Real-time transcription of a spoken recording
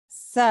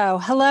So,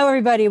 hello,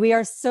 everybody. We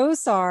are so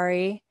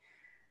sorry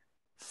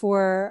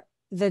for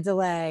the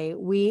delay.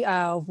 We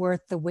are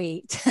worth the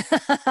wait.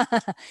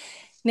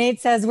 Nate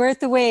says,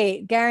 worth the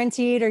wait,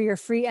 guaranteed, or your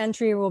free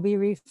entry will be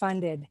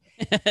refunded.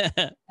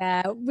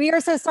 We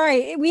are so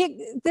sorry.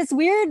 This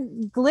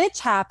weird glitch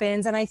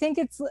happens, and I think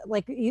it's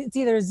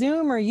either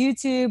Zoom or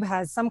YouTube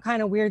has some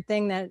kind of weird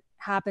thing that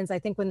happens. I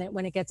think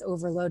when it gets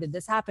overloaded.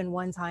 This happened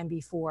one time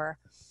before,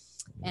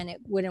 and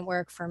it wouldn't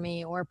work for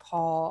me or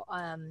Paul.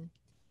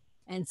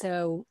 And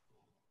so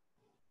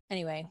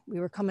anyway, we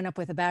were coming up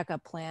with a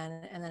backup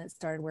plan, and then it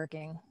started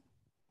working.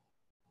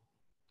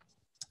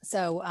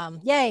 So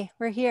yay,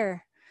 we're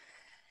here.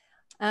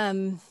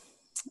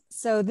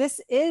 So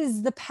this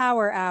is the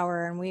Power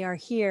Hour, and we are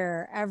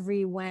here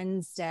every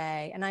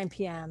Wednesday at 9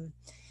 p.m.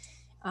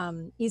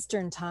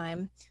 Eastern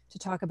Time to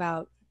talk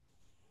about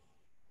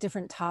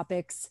different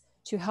topics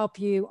to help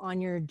you on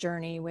your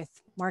journey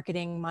with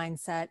marketing,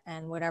 mindset,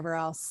 and whatever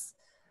else,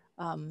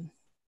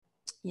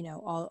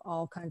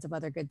 all kinds of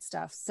other good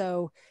stuff.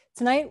 So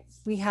tonight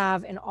we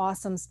have an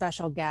awesome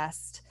special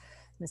guest,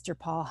 Mr.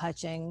 Paul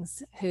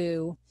Hutchings,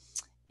 who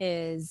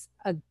is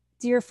a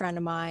dear friend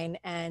of mine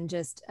and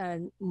just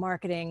a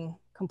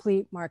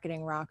complete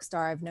marketing rock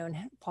star. I've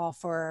known Paul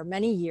for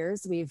many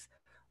years. We've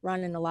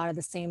run in a lot of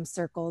the same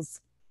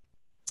circles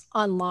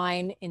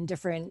online in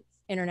different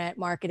internet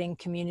marketing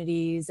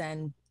communities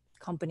and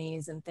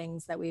companies and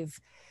things that we've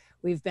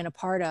been a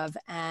part of.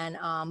 And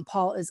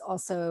Paul is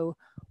also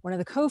one of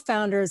the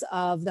co-founders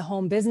of the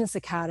Home Business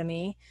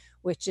Academy,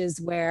 which is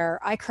where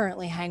I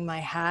currently hang my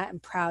hat. I'm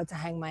proud to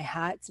hang my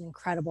hat. It's an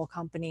incredible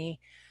company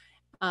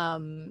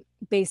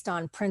based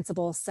on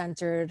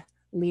principle-centered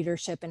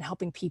leadership and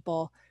helping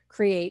people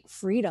create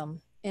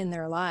freedom in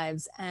their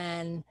lives.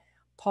 And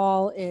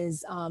Paul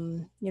is,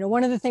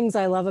 one of the things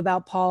I love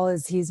about Paul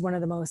is he's one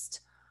of the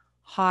most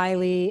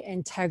highly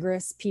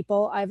integrous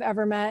people I've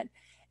ever met.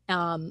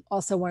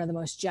 Also one of the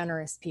most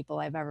generous people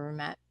I've ever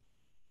met,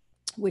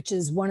 which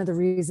is one of the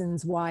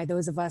reasons why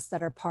those of us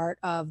that are part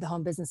of the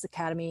Home Business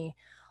Academy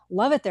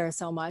love it there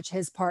so much.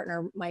 His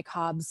partner, Mike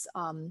Hobbs,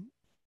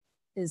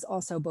 is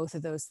also both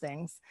of those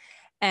things.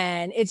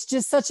 And it's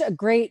just such a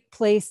great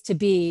place to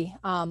be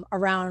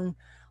around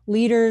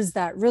leaders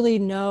that really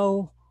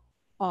know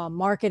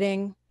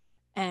marketing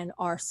and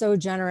are so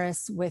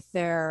generous with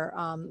their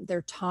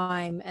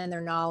time and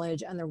their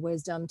knowledge and their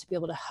wisdom to be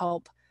able to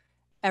help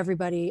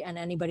everybody and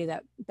anybody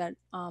that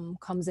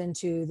comes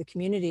into the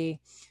community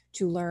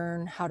to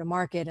learn how to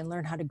market and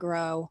learn how to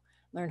grow,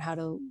 learn how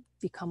to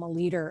become a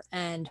leader.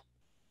 And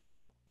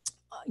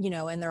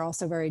and they're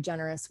also very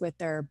generous with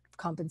their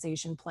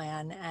compensation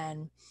plan.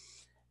 And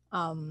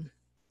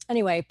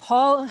anyway,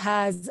 Paul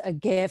has a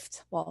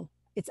gift. Well,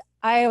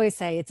 I always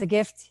say it's a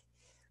gift,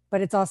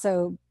 but it's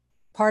also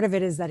part of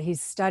it is that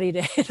he's studied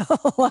it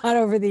a lot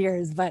over the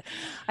years. But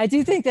I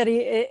do think that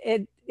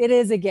it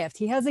is a gift.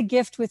 He has a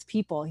gift with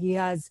people. He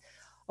has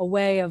a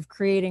way of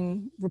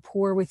creating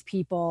rapport with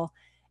people.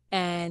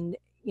 And,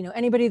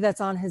 anybody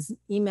that's on his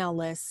email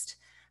list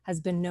has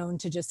been known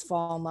to just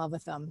fall in love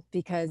with him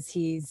because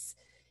he's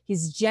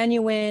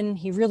genuine.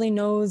 He really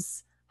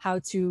knows how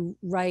to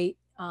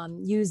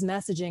use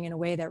messaging in a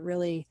way that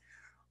really,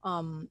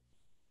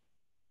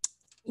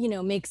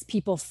 makes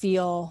people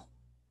feel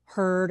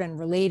heard and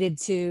related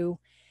to.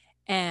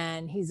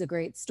 And he's a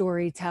great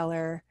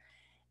storyteller.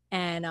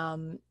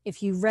 And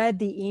if you read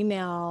the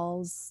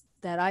emails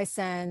that I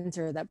sent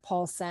or that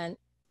Paul sent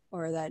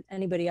or that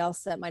anybody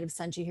else that might have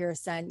sent you here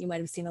sent, you might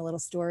have seen a little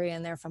story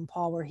in there from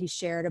Paul where he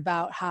shared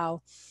about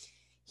how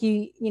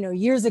he,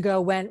 years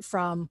ago went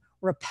from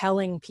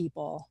repelling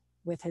people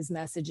with his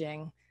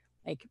messaging,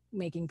 like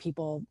making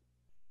people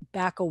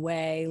back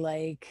away,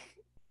 like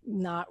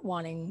not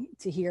wanting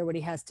to hear what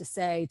he has to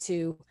say,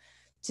 to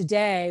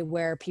today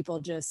where people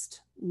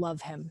just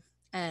love him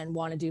and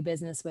want to do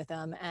business with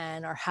him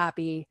and are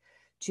happy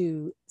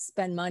to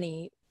spend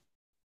money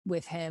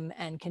with him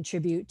and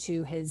contribute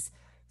to his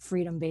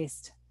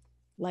freedom-based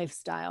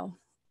lifestyle.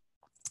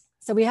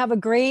 So we have a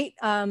great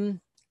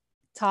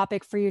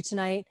topic for you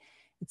tonight.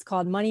 It's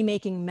called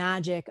Money-Making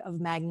Magic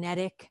of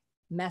Magnetic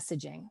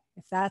Messaging.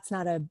 If that's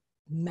not a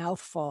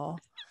mouthful,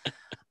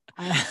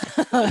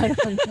 I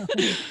don't know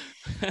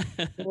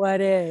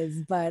what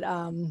is. But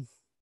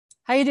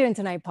how you doing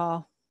tonight,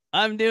 Paul?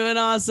 I'm doing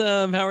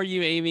awesome. How are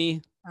you,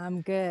 Amy?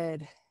 I'm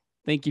good.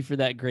 Thank you for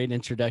that great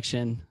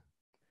introduction.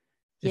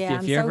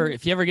 Yeah,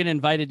 if you ever get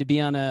invited to be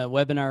on a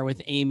webinar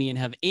with Amy and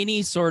have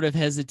any sort of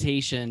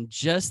hesitation,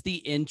 just the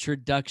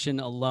introduction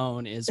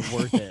alone is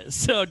worth it.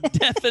 So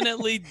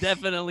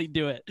definitely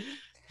do it.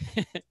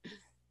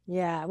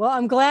 Yeah. Well,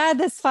 I'm glad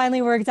this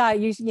finally worked out.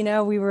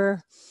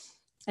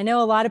 I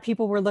know a lot of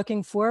people were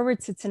looking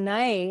forward to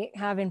tonight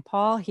having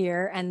Paul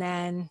here, and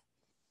then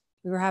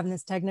we were having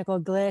this technical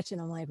glitch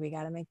and I'm like, we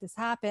got to make this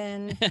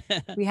happen.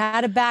 We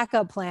had a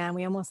backup plan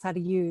we almost had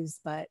to use,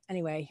 but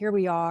anyway, here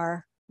we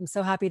are. I'm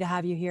so happy to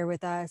have you here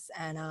with us.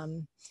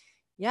 And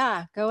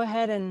yeah, go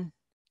ahead and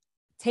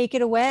take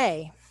it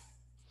away.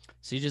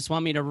 So you just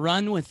want me to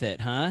run with it,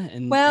 huh?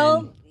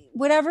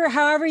 whatever,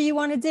 however you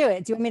want to do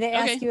it. Do you want me to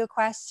Okay. ask you a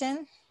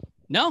question?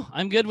 No,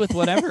 I'm good with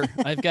whatever.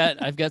 I've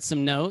got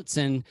some notes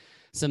and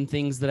some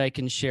things that I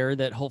can share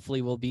that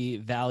hopefully will be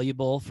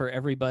valuable for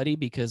everybody,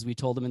 because we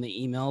told them in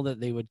the email that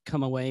they would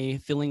come away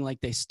feeling like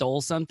they stole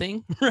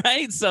something,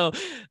 right? So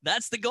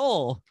that's the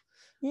goal.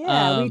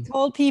 Yeah, we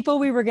told people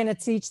we were going to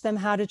teach them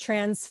how to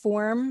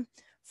transform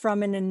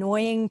from an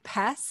annoying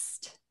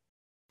pest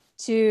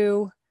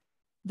to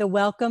the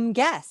welcome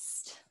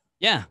guest.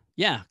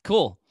 Yeah,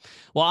 cool.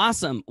 Well,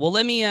 awesome. Well,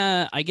 let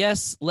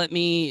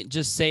me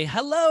just say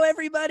hello,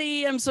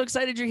 everybody. I'm so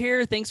excited you're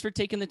here. Thanks for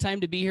taking the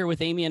time to be here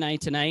with Amy and I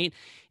tonight.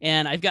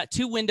 And I've got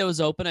two windows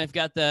open. I've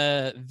got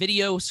the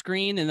video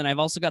screen, and then I've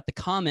also got the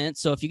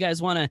comments. So if you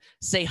guys want to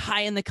say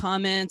hi in the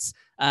comments,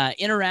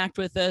 interact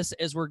with us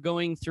as we're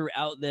going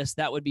throughout this,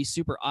 that would be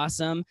super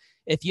awesome.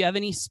 If you have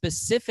any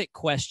specific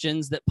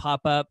questions that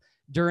pop up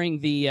during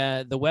the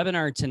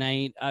webinar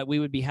tonight, we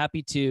would be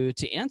happy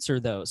to answer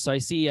those. So I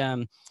see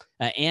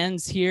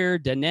Anne's here,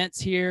 Danette's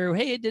here.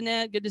 Hey,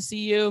 Danette, good to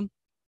see you.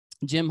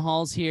 Jim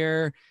Hall's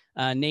here.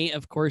 Nate,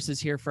 of course,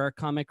 is here for our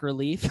comic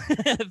relief.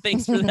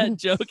 Thanks for that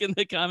joke in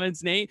the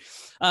comments, Nate.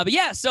 But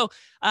yeah, so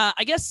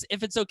I guess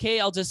if it's okay,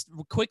 I'll just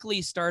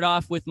quickly start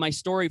off with my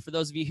story. For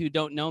those of you who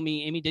don't know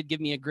me, Amy did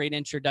give me a great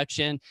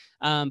introduction,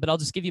 but I'll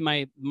just give you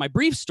my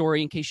brief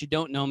story in case you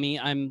don't know me.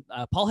 I'm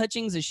Paul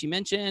Hutchings, as she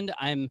mentioned.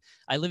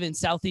 I live in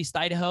Southeast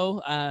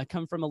Idaho.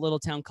 Come from a little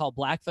town called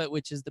Blackfoot,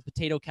 which is the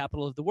potato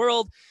capital of the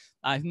world.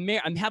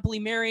 I'm happily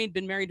married,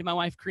 been married to my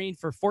wife, Kareen,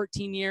 for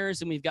 14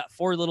 years, and we've got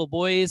 4 little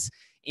boys.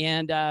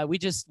 And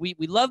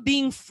we love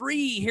being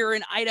free here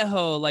in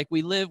Idaho. Like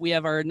we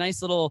have our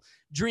nice little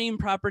dream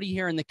property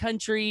here in the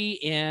country,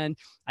 and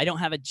I don't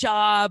have a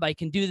job. I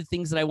can do the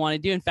things that I want to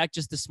do. In fact,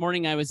 just this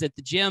morning I was at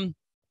the gym,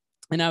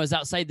 and I was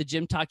outside the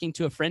gym talking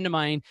to a friend of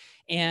mine,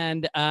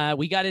 and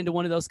we got into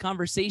one of those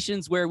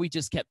conversations where we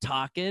just kept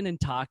talking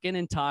and talking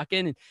and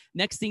talking. And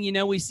next thing you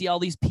know, we see all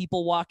these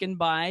people walking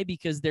by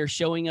because they're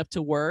showing up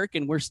to work,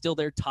 and we're still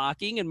there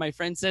talking. And my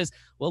friend says,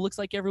 well, it looks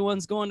like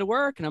everyone's going to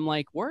work. And I'm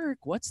like, work?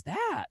 What's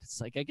that? It's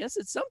like, I guess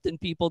it's something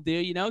people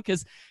do,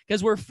 because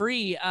we're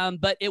free.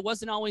 But it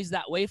wasn't always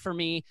that way for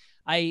me.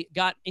 I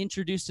got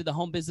introduced to the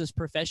home business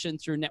profession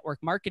through network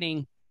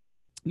marketing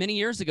many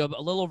years ago, but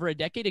a little over a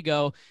decade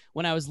ago,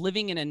 when I was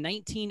living in a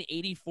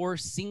 1984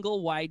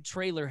 single wide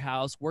trailer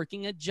house,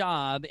 working a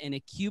job in a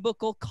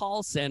cubicle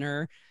call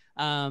center.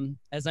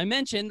 As I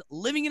mentioned,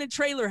 living in a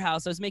trailer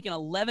house, I was making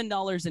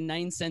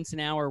 $11.09 an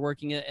hour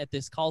working at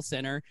this call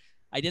center.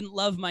 I didn't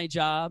love my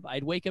job.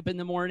 I'd wake up in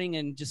the morning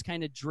and just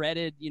kind of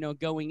dreaded,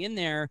 going in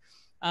there.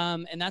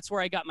 And that's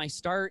where I got my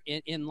start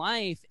in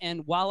life.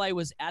 And while I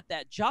was at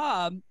that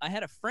job, I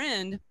had a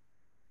friend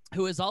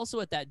who was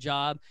also at that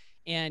job.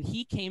 And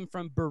he came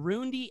from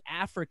Burundi,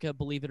 Africa,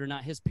 believe it or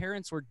not. His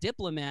parents were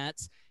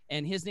diplomats,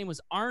 and his name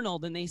was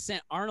Arnold. And they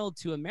sent Arnold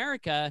to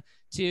America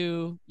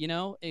to,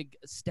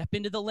 step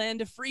into the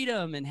land of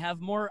freedom and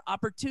have more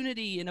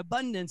opportunity and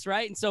abundance,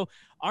 right? And so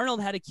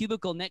Arnold had a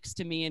cubicle next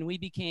to me, and we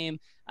became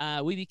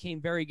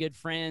very good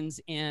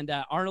friends. And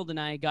Arnold and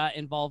I got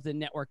involved in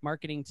network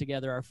marketing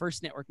together. Our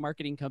first network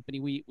marketing company,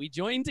 we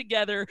joined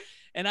together,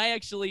 and I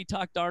actually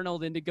talked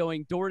Arnold into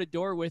going door to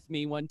door with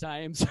me one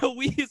time. So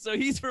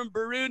he's from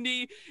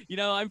Burundi,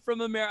 I'm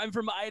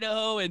from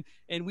Idaho,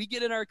 and we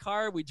get in our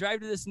car, we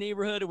drive to this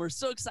neighborhood, and we're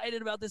so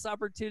excited about this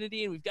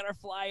opportunity, and we've got our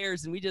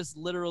flyers, and we just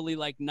literally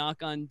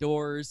knock on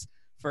doors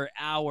for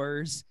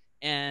hours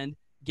and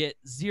get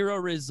zero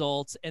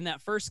results. And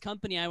that first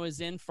company I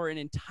was in for an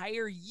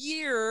entire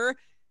year,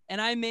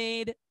 and I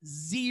made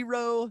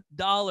 $0.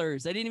 I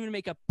didn't even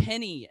make a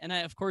penny. And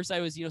of course I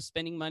was,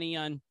 spending money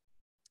on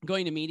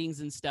going to meetings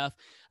and stuff.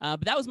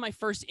 But that was my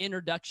first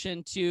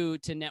introduction to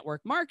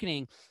network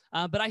marketing.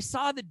 But I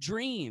saw the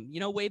dream,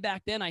 way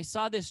back then. I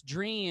saw this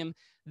dream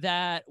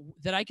that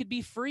I could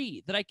be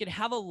free, that I could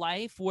have a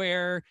life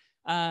where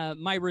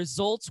my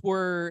results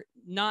were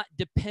not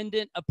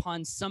dependent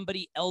upon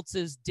somebody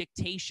else's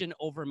dictation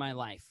over my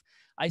life.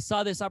 I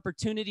saw this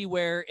opportunity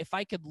where if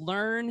I could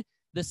learn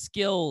the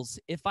skills,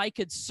 if I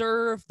could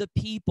serve the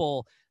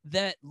people,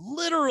 that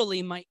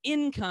literally my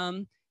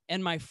income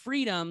and my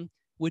freedom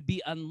would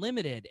be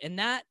unlimited. And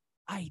that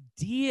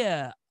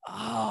idea,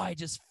 I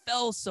just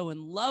fell so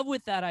in love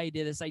with that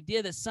idea, this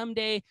idea that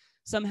someday,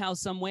 somehow,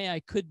 some way I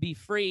could be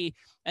free.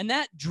 And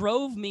that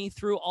drove me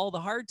through all the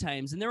hard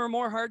times. And there were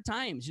more hard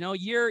times,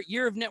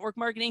 year of network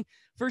marketing.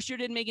 First year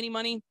didn't make any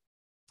money.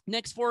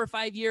 Next 4 or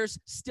 5 years,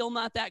 still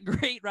not that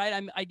great,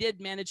 right? I did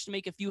manage to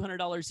make a few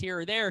 $100s here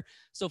or there.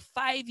 So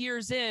 5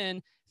 years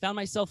in, found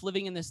myself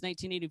living in this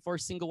 1984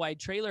 single wide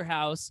trailer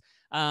house.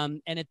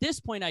 And at this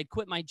point, I'd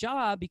quit my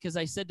job because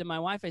I said to my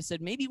wife, I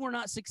said, maybe we're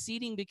not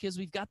succeeding because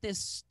we've got this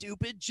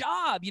stupid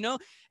job,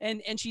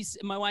 And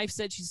my wife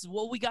said, she says,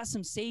 well, we got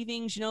some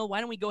savings, why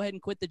don't we go ahead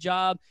and quit the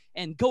job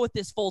and go with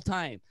this full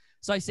time?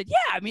 So I said,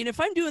 yeah, if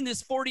I'm doing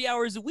this 40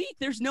 hours a week,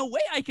 there's no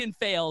way I can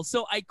fail.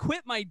 So I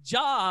quit my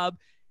job.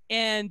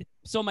 And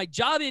so my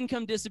job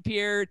income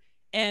disappeared.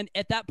 And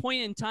at that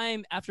point in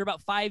time, after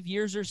about 5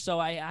 years or so,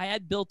 I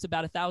had built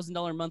about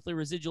 $1,000 monthly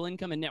residual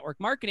income in network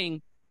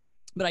marketing.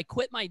 but I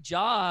quit my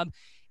job.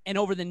 And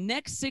over the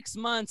next 6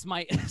 months,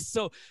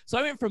 so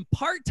I went from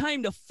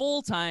part-time to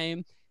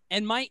full-time,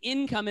 and my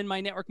income in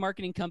my network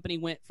marketing company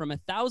went from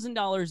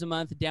 $1,000 a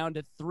month down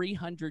to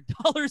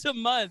 $300 a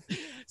month.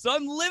 So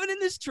I'm living in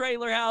this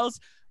trailer house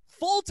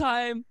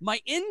full-time.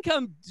 My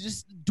income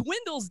just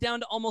dwindles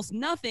down to almost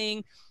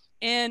nothing.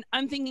 And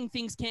I'm thinking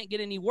things can't get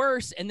any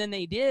worse. And then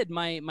they did.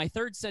 My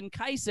third son,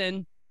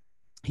 Kyson,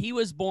 he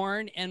was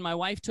born, and my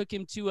wife took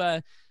him to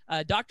a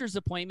doctor's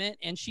appointment,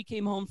 and she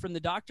came home from the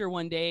doctor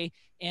one day,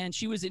 and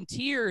she was in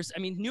tears. I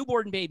mean,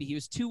 newborn baby. He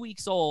was 2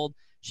 weeks old.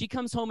 She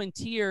comes home in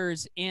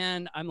tears,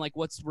 and I'm like,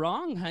 "What's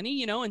wrong, honey?"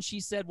 You know, and she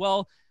said,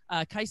 "Well,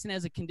 Kyson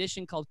has a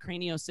condition called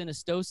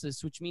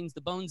craniosynostosis, which means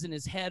the bones in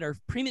his head are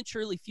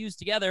prematurely fused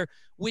together,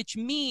 which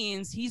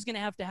means he's going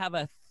to have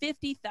a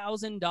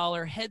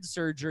 $50,000 head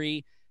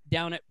surgery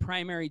down at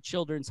Primary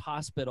Children's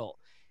Hospital."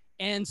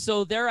 And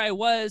so there I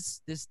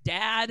was, this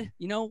dad,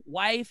 you know,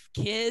 wife,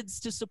 kids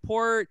to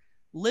support,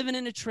 living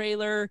in a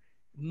trailer,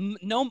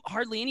 no,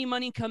 hardly any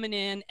money coming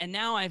in. And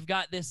now I've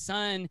got this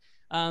son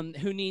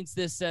who needs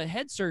this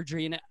head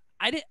surgery. And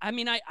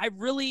I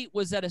really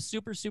was at a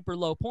super, super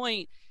low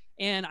point,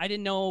 and I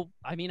didn't know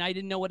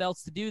what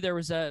else to do. There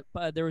was a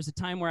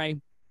time where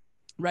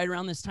right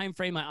around this time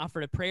frame, I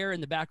offered a prayer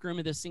in the back room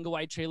of this single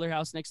wide trailer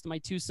house next to my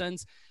two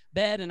sons'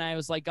 bed. And I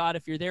was like, "God,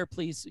 if you're there,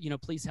 please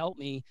help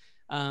me.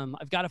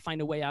 I've got to find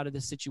a way out of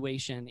this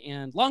situation."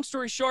 And long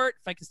story short,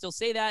 if I can still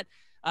say that,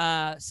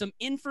 some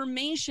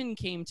information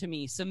came to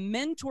me, some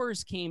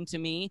mentors came to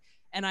me,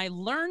 and I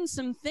learned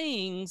some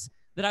things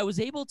that I was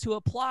able to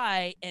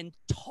apply and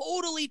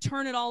totally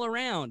turn it all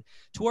around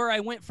to where I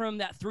went from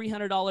that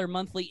 $300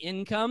 monthly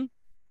income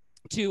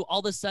to all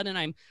of a sudden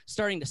I'm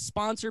starting to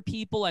sponsor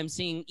people. I'm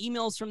seeing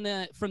emails from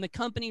the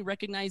company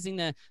recognizing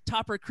the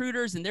top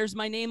recruiters, and there's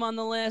my name on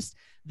the list.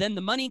 Then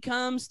the money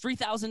comes,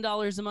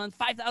 $3,000 a month,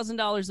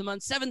 $5,000 a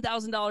month,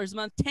 $7,000 a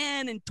month,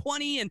 10 and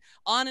 20, and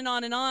on and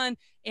on and on.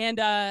 And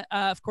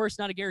of course,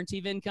 not a guarantee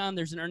of income.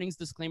 There's an earnings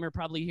disclaimer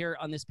probably here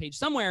on this page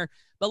somewhere.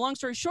 But long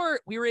story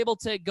short, we were able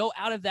to go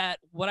out of that,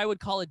 what I would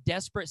call a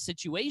desperate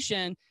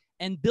situation,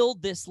 and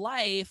build this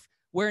life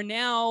where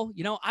now,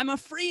 I'm a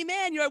free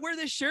man. I wear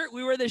this shirt.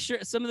 We wear this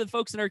shirt. Some of the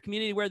folks in our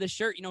community wear this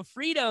shirt,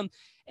 freedom.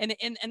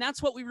 And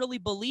that's what we really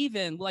believe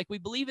in. Like, we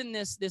believe in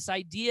this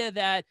idea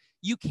that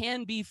you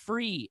can be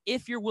free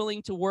if you're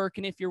willing to work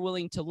and if you're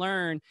willing to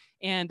learn.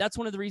 And that's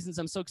one of the reasons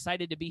I'm so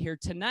excited to be here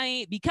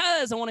tonight,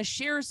 because I want to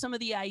share some of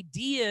the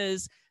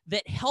ideas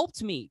that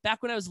helped me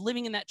back when I was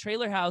living in that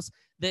trailer house,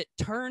 that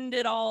turned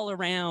it all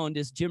around,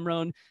 as Jim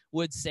Rohn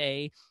would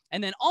say.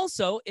 And then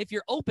also, if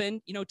you're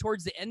open,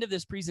 towards the end of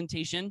this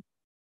presentation,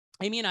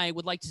 Amy and I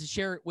would like to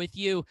share with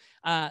you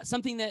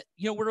something that,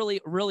 we're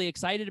really, really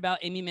excited about.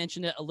 Amy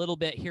mentioned it a little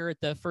bit here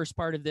at the first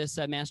part of this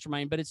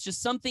mastermind, but it's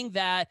just something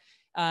that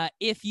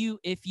if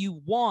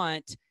you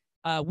want,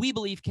 we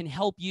believe can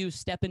help you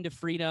step into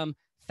freedom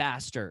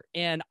faster.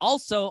 And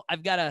also,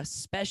 I've got a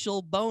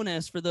special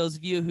bonus for those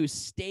of you who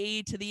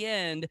stay to the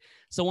end.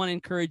 So I want to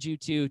encourage you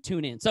to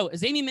tune in. So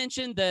as Amy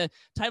mentioned, the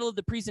title of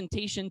the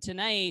presentation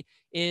tonight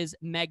is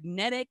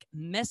Magnetic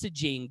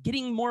Messaging,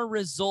 getting more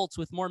results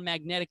with more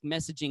magnetic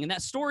messaging. And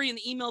that story in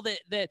the email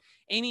that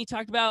Amy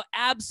talked about,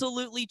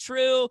 absolutely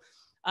true.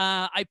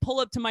 I pull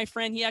up to my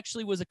friend. He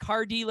actually was a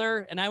car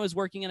dealer, and I was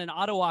working in an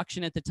auto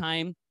auction at the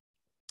time.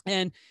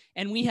 And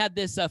we had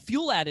this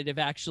fuel additive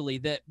actually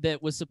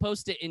that was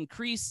supposed to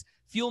increase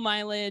fuel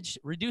mileage,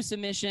 reduce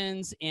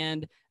emissions,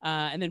 and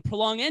then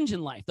prolong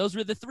engine life. Those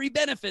were the three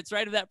benefits,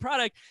 right, of that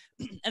product.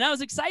 And I was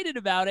excited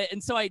about it.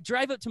 And so I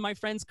drive up to my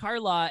friend's car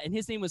lot, and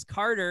his name was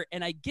Carter.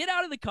 And I get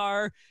out of the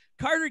car.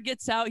 Carter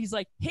gets out. He's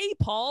like, "Hey,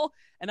 Paul."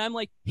 And I'm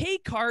like, "Hey,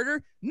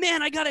 Carter,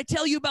 man, I got to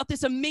tell you about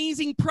this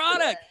amazing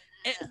product."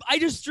 And I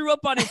just threw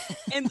up on it,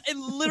 and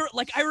literally,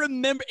 like, I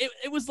remember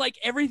it was like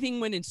everything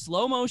went in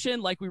slow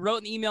motion. Like we wrote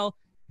in the email,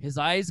 his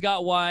eyes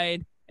got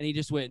wide, and he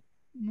just went,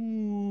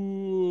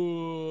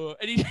 "Ooh,"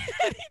 and he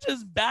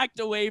just backed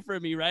away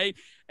from me, right?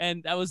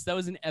 And that was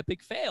an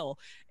epic fail.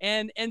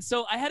 And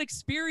so I had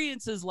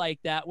experiences like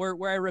that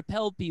where I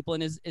repelled people.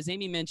 And as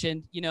Amy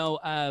mentioned,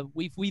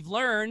 we've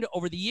learned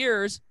over the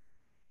years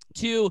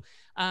to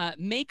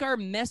make our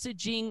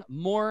messaging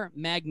more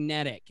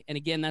magnetic. And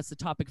again, that's the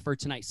topic for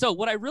tonight. So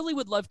what I really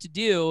would love to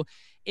do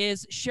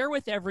is share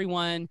with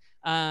everyone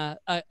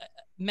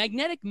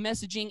magnetic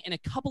messaging in a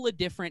couple of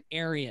different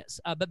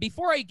areas. But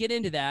before I get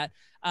into that,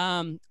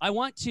 I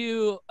want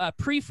to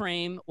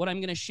pre-frame what I'm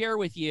going to share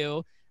with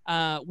you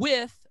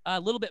with a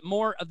little bit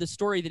more of the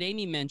story that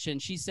Amy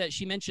mentioned.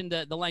 She mentioned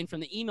the line from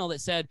the email that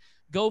said,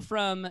 "Go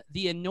from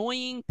the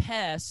annoying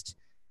pest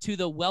to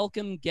the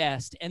welcome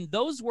guest." And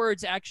those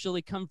words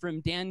actually come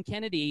from Dan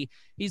Kennedy.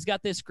 He's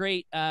got this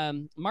great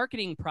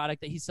marketing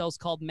product that he sells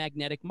called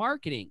magnetic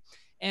marketing.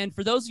 And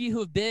for those of you who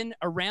have been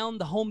around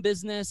the home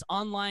business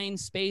online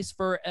space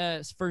for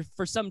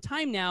some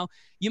time now,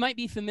 you might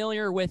be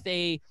familiar with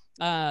an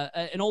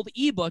old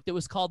ebook that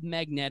was called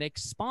Magnetic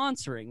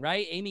Sponsoring,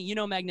 right? Amy,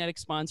 magnetic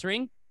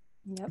sponsoring.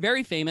 Yep.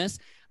 very famous,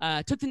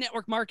 took the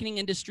network marketing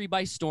industry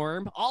by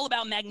storm, all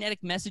about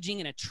magnetic messaging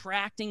and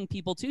attracting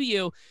people to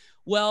you.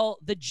 Well,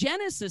 the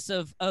genesis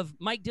of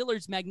Mike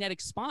Dillard's magnetic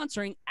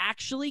sponsoring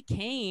actually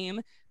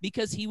came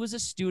because he was a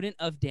student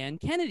of Dan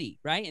Kennedy,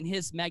 right? And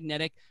his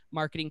magnetic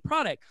marketing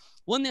product.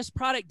 Well, in this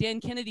product, Dan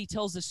Kennedy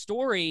tells a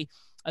story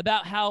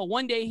about how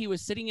one day he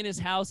was sitting in his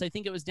house, I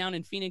think it was down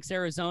in Phoenix,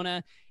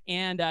 Arizona,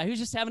 and he was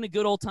just having a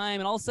good old time.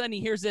 And all of a sudden he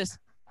hears this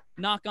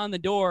knock on the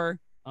door.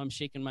 I'm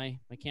shaking my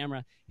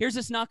camera. Here's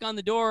this knock on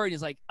the door, and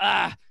he's like,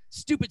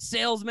 stupid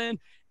salesman.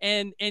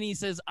 And he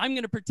says, I'm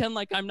going to pretend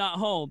like I'm not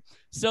home.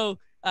 So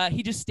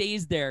he just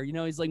stays there.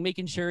 He's like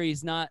making sure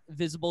he's not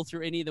visible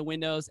through any of the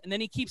windows. And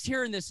then he keeps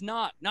hearing this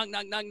knock, knock,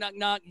 knock, knock, knock,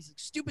 knock. He's like,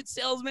 stupid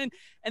salesman.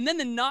 And then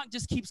the knock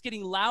just keeps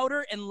getting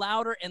louder and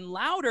louder and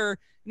louder.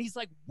 And he's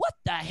like, what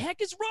the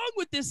heck is wrong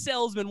with this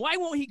salesman? Why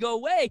won't he go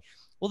away?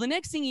 Well, the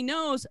next thing he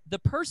knows, the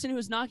person who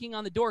was knocking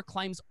on the door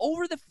climbs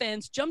over the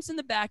fence, jumps in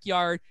the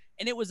backyard,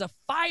 and it was a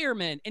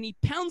fireman. And he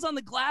pounds on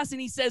the glass and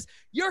he says,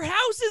 your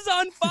house is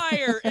on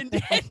fire. And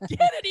Dan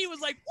Kennedy was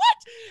like,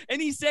 what?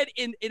 And he said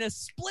in a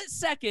split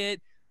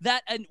second,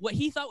 that what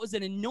he thought was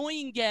an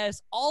annoying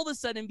guest all of a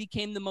sudden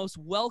became the most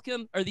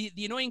welcome, or the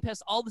annoying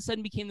pest all of a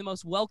sudden became the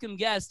most welcome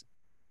guest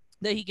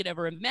that he could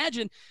ever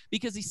imagine,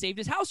 because he saved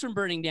his house from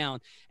burning down.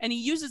 And he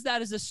uses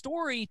that as a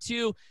story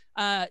to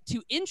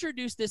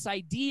introduce this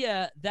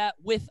idea that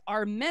with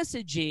our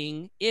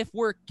messaging, if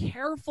we're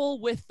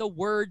careful with the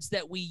words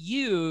that we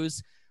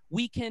use,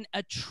 we can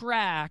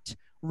attract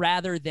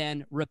rather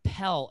than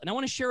repel. And I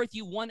want to share with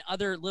you one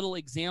other little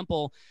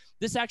example.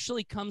 This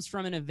actually comes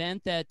from an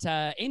event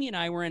that Amy and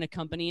I were in a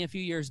company a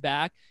few years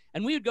back,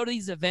 and we would go to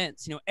these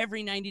events.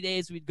 Every 90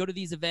 days we'd go to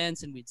these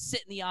events and we'd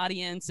sit in the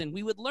audience and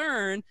we would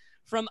learn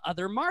from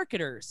other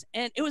marketers.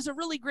 And it was a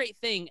really great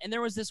thing. And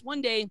there was this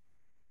one day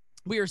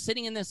we were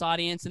sitting in this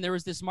audience and there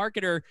was this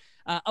marketer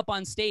up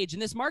on stage.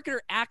 And this marketer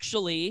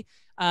actually,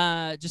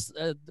 just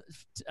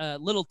a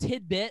little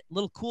tidbit,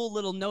 little cool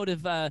little note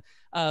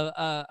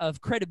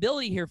of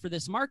credibility here for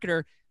this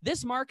marketer.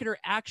 This marketer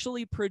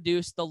actually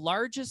produced the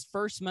largest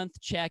first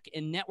month check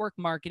in network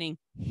marketing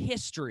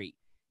history.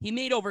 He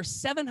made over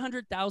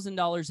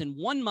 $700,000 in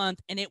 1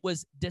 month, and it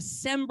was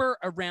December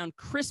around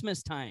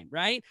Christmas time,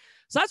 right?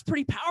 So that's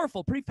pretty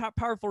powerful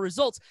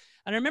results.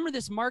 And I remember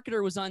this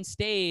marketer was on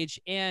stage,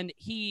 and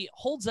he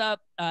holds up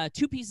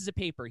two pieces of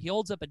paper. He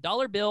holds up a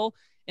dollar bill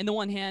in the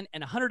one hand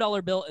and a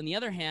 $100 bill in the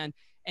other hand,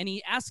 and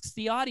he asks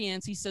the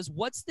audience, he says,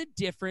 what's the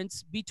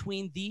difference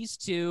between these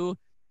two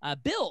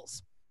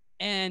bills?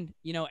 And,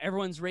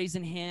 everyone's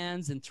raising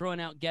hands and throwing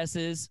out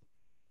guesses.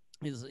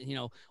 Is,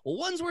 well,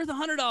 one's worth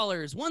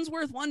 $100, one's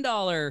worth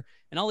 $1,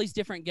 and all these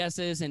different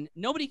guesses, and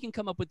nobody can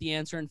come up with the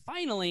answer. And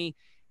finally,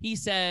 he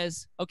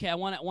says, okay, I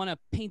want to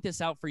paint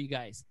this out for you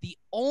guys. The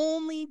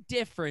only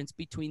difference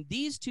between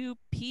these two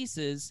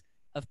pieces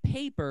of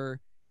paper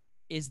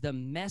is the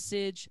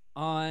message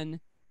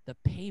on the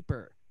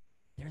paper.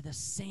 They're the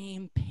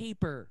same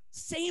paper,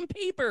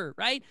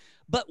 right?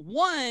 But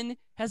one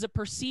has a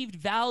perceived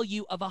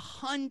value of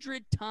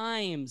 100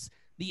 times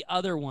the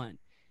other one.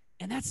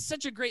 And that's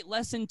such a great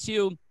lesson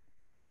to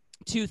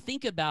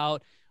think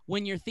about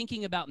when you're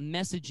thinking about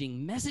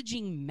messaging.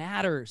 Messaging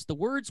matters. The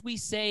words we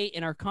say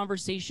in our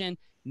conversation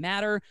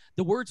matter.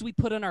 The words we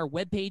put on our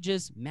web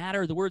pages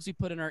matter. The words we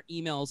put in our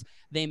emails,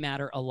 they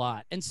matter a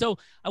lot. And so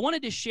I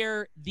wanted to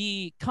share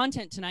the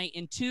content tonight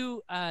in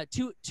two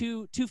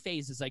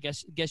phases, I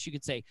guess you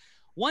could say.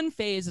 One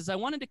phase is I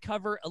wanted to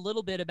cover a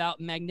little bit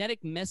about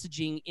magnetic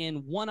messaging in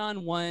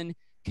one-on-one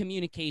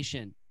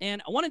communication.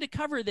 And I wanted to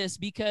cover this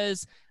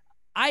because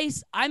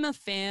I'm a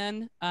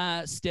fan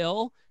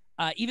still,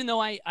 even though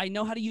I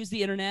know how to use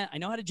the internet, I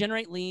know how to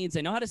generate leads,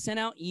 I know how to send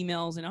out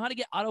emails, I know how to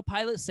get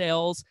autopilot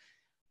sales.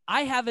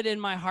 I have it in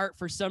my heart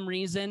for some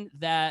reason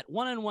that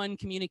one-on-one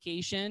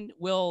communication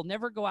will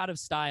never go out of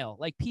style.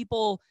 Like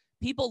people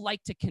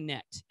like to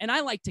connect, and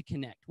I like to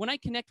connect. When I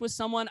connect with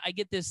someone, I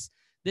get this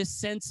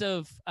sense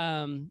of,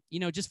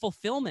 just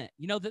fulfillment,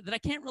 that I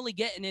can't really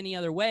get in any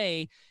other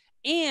way.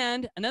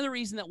 And another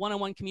reason that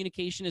one-on-one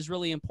communication is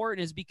really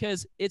important is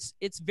because it's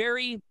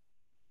very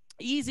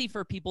easy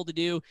for people to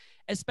do,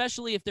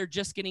 especially if they're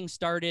just getting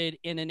started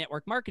in a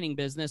network marketing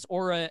business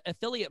or a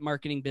affiliate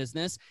marketing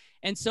business.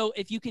 And so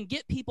if you can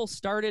get people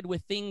started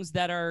with things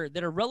that are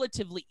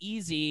relatively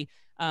easy,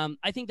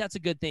 I think that's a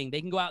good thing. They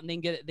can go out and they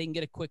can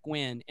get a quick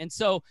win. And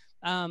so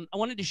I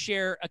wanted to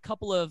share a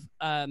couple of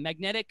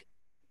magnetic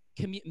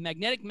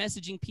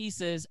messaging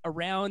pieces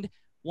around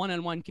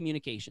one-on-one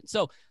communication.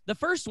 So the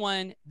first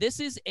one,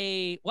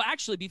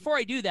 actually, before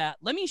I do that,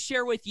 let me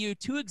share with you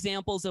two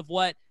examples of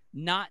what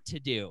not to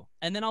do.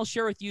 And then I'll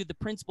share with you the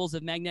principles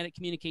of magnetic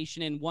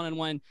communication and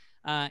one-on-one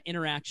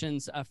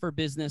interactions for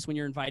business when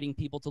you're inviting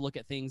people to look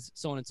at things,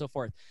 so on and so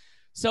forth.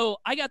 So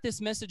I got this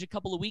message a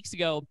couple of weeks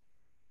ago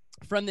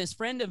from this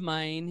friend of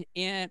mine,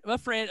 and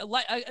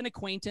an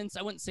acquaintance.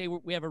 I wouldn't say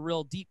we have a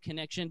real deep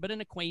connection, but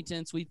an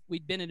acquaintance.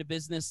 We'd been in a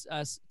business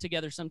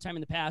together sometime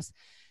in the past.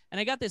 And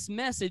I got this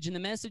message, and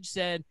the message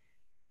said,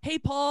 "Hey,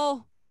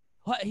 Paul,"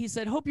 he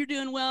said, "hope you're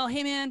doing well.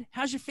 Hey, man,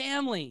 how's your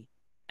family?"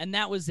 And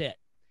that was it.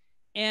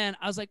 And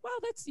I was like, wow,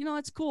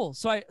 that's cool.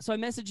 So I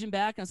messaged him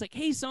back and I was like,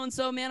 hey,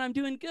 so-and-so, man, I'm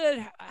doing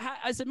good.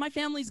 I said, my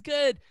family's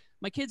good.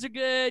 My kids are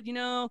good.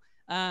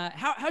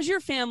 How's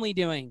your family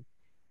doing?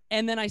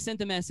 And then I sent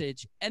the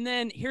message. And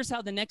then here's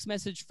how the next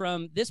message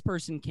from this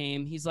person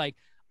came. He's like,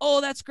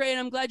 oh, that's great.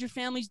 I'm glad your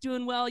family's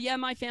doing well. Yeah,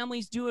 my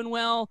family's doing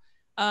well.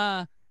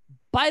 By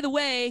the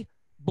way,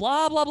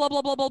 blah, blah, blah,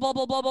 blah, blah, blah, blah,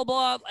 blah, blah, blah,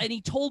 blah. And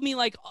he told me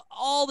like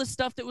all the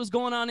stuff that was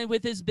going on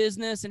with his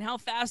business and how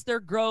fast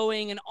they're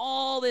growing and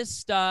all this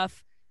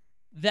stuff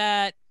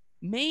that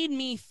made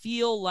me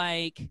feel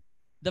like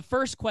the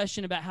first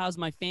question about how's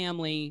my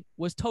family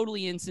was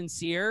totally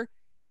insincere.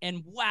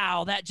 And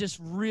wow, that just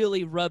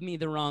really rubbed me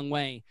the wrong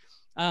way.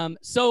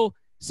 So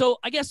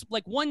I guess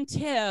like one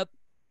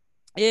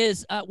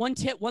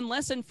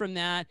lesson from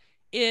that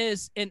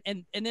is,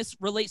 and this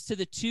relates to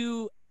the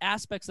two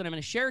aspects that I'm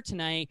going to share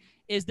tonight,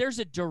 is there's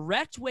a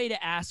direct way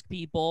to ask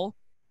people,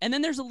 and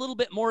then there's a little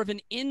bit more of an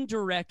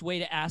indirect way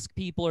to ask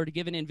people or to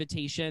give an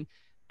invitation.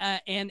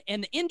 And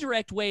the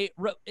indirect way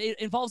it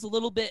involves a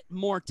little bit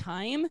more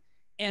time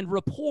and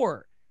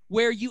rapport,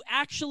 where you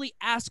actually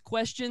ask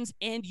questions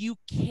and you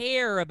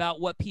care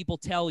about what people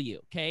tell you,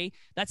 okay?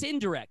 That's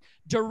indirect.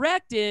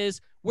 Direct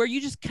is where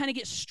you just kind of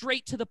get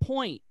straight to the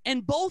point.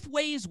 And both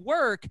ways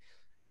work,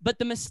 but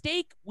the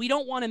mistake we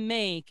don't want to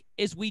make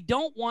is we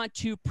don't want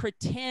to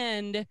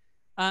pretend,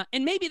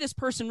 and maybe this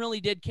person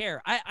really did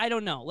care. I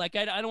don't know. Like,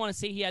 I don't want to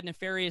say he had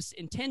nefarious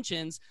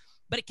intentions,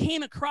 but it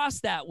came across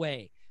that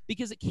way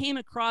because it came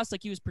across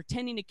like he was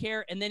pretending to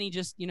care, and then he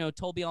just,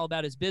 told me all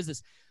about his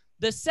business.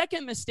 The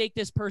second mistake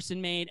this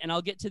person made, and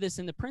I'll get to this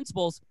in the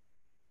principles,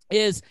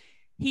 is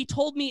he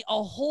told me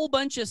a whole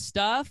bunch of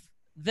stuff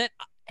that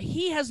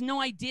he has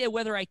no idea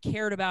whether I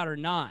cared about or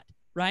not,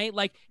 right?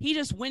 Like, he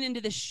just went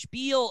into the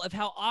spiel of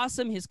how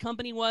awesome his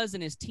company was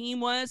and his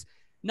team was.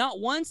 Not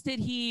once did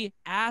he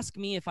ask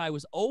me if I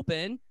was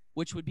open,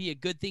 which would be a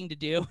good thing to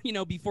do,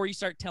 before you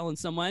start telling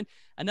someone.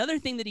 Another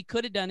thing that he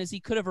could have done is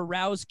he could have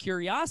aroused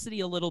curiosity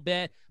a little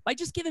bit by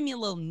just giving me a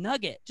little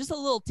nugget, just a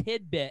little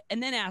tidbit,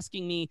 and then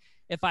asking me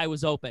if I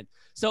was open.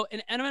 So,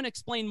 and I'm going to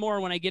explain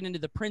more when I get into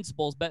the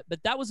principles, but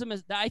that was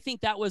I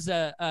think that was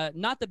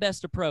not the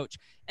best approach.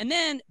 And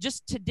then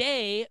just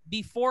today,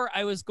 before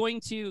I was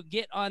going to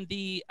get on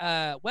the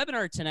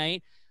webinar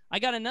tonight, I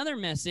got another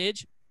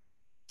message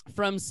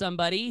from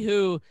somebody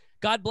who,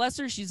 God bless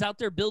her, she's out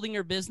there building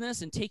her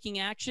business and taking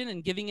action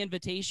and giving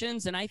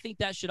invitations. And I think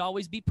that should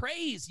always be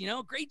praised,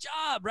 great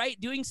job, right?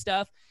 Doing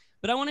stuff.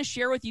 But I want to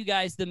share with you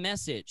guys the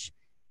message.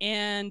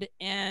 And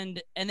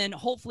then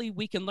hopefully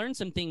we can learn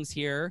some things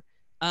here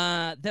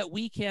that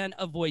we can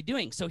avoid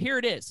doing. So here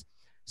it is.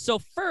 So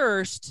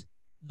first,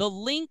 the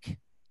link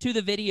to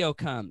the video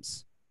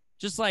comes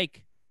just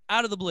like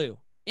out of the blue.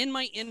 In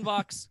my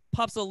inbox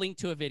pops a link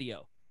to a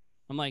video.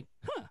 I'm like,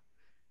 huh.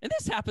 And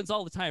this happens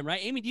all the time, right?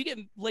 Amy, do you get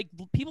like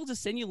people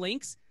just send you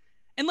links?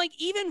 And like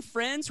even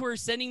friends who are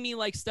sending me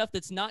like stuff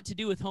that's not to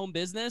do with home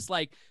business,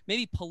 like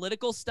maybe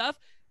political stuff,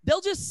 they'll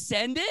just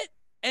send it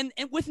and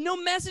with no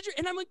messenger.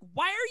 And I'm like,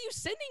 why are you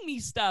sending me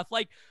stuff?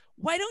 Like,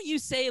 why don't you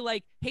say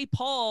like, hey,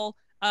 Paul,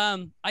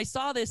 I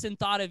saw this and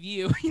thought of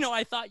you.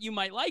 I thought you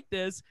might like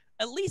this.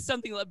 At least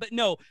something like, but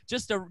no,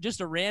 just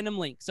a random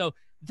link. So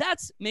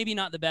that's maybe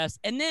not the best.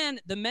 And then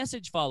the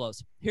message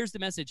follows. Here's the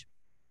message.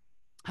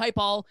 Hi,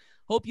 Paul.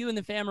 Hope you and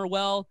the fam are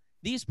well.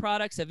 These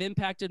products have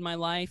impacted my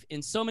life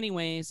in so many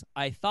ways.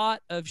 I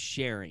thought of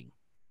sharing.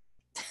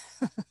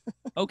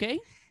 Okay.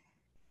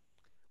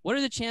 What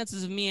are the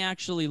chances of me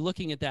actually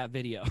looking at that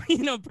video?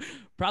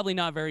 Probably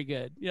not very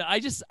good.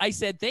 I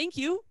said, thank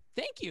you.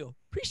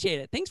 Appreciate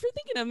it. Thanks for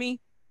thinking of me.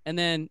 And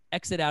then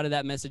exit out of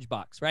that message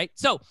box, right?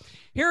 So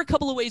here are a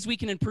couple of ways we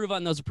can improve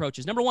on those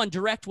approaches. Number one,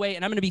 direct way,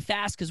 and I'm going to be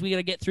fast because we got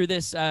to get through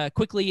this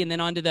quickly and then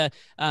onto the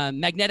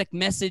magnetic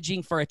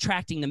messaging for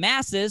attracting the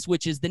masses,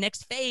 which is the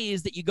next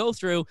phase that you go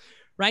through,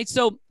 right?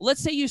 So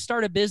let's say you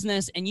start a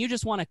business and you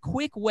just want a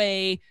quick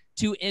way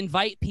to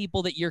invite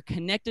people that you're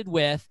connected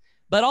with,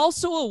 but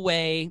also a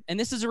way, and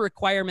this is a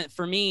requirement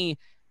for me,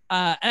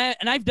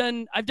 and I've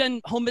done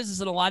home business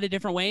in a lot of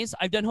different ways.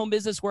 I've done home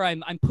business where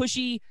I'm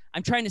pushy,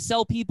 I'm trying to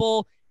sell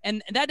people,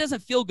 and that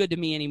doesn't feel good to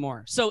me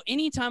anymore. So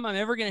anytime I'm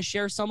ever going to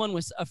share someone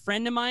with a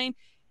friend of mine,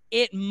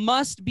 it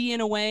must be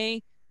in a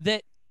way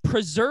that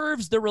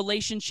preserves the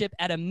relationship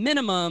at a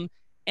minimum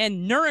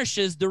and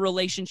nourishes the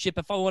relationship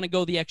if I want to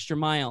go the extra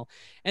mile.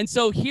 And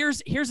so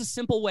here's a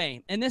simple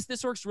way. And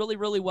this works really,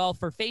 really well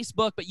for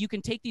Facebook, but you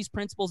can take these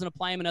principles and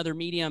apply them in other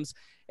mediums.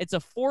 It's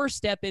a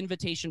 4-step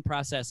invitation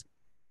process.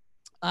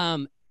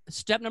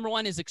 Step number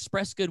 1 is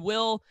express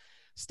goodwill.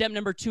 Step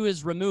number 2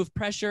 is remove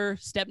pressure.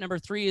 Step number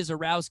 3 is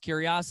arouse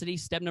curiosity.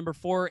 Step number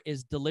 4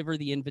 is deliver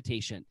the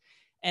invitation.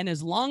 And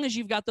as long as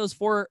you've got those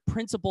 4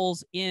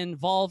 principles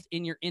involved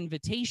in your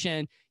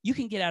invitation, you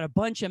can get out a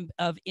bunch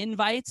of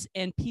invites,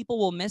 and people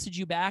will message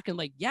you back and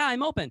like, yeah,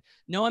 I'm open.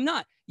 No, I'm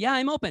not. Yeah,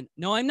 I'm open.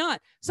 No, I'm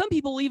not. Some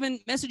people will even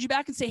message you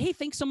back and say, hey,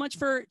 thanks so much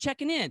for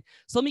checking in.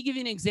 So let me give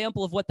you an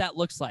example of what that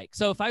looks like.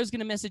 So if I was going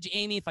to message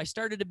Amy, if I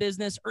started a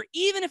business, or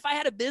even if I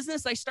had a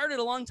business I started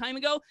a long time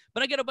ago,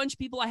 but I got a bunch of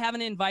people I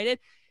haven't invited.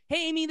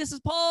 Hey, Amy, this is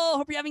Paul.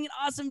 Hope you're having an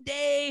awesome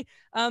day.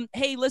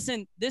 Hey,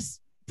 listen, this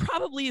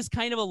probably is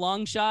kind of a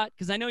long shot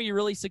because I know you're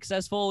really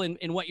successful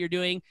in what you're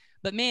doing.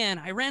 But man,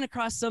 I ran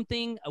across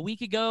something a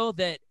week ago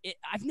that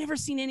I've never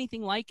seen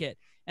anything like it.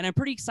 And I'm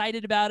pretty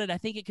excited about it. I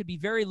think it could be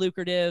very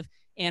lucrative.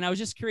 And I was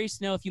just curious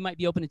to know if you might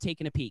be open to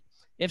taking a peek.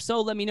 If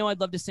so, let me know. I'd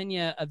love to send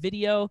you a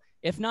video.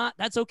 If not,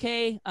 that's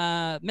okay.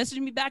 Message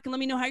me back and let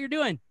me know how you're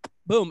doing.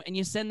 Boom. And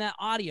you send that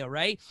audio,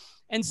 right?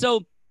 And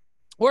so,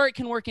 or it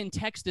can work in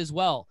text as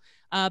well.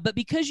 But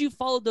because you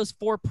followed those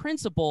 4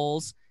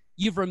 principles,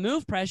 you've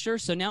removed pressure.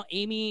 So now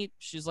Amy,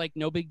 she's like,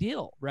 no big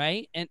deal,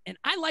 right? And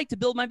I like to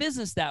build my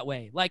business that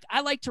way. Like,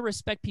 I like to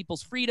respect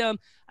people's freedom.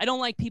 I don't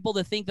like people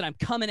to think that I'm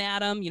coming at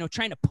them,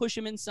 trying to push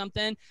them in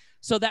something.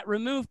 So that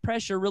remove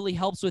pressure really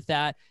helps with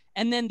that.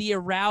 And then the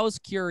arouse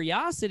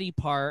curiosity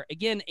part,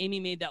 again, Amy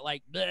made that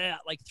like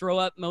throw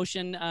up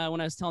motion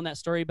when I was telling that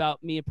story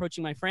about me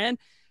approaching my friend.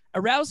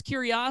 Arouse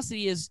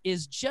curiosity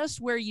is just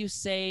where you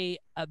say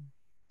a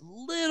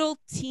little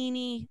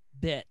teeny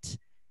bit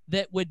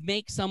that would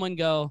make someone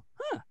go,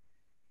 huh,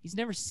 he's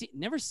never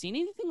seen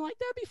anything like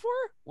that before.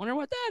 Wonder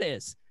what that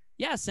is.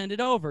 Yeah, send it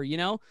over,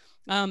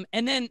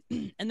 and then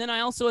I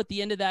also, at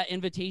the end of that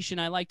invitation,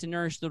 I like to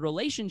nourish the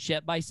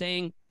relationship by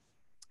saying,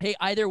 hey,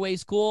 either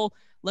way's cool.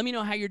 Let me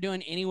know how you're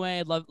doing anyway.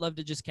 I'd love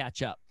to just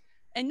catch up.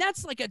 And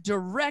that's like a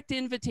direct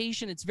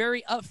invitation. It's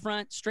very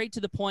upfront, straight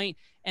to the point,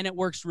 and it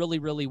works really,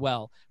 really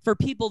well for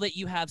people that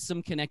you have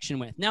some connection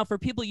with. Now, for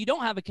people you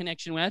don't have a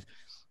connection with,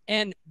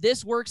 and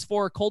this works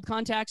for cold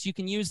contacts, you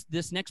can use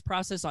this next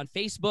process on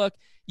Facebook.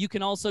 You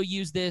can also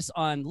use this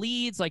on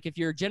leads. Like if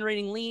you're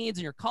generating leads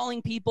and you're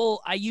calling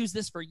people, I use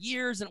this for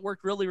years and it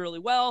worked really, really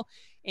well.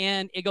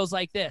 And it goes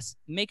like this: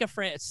 make a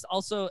friend.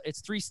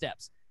 It's 3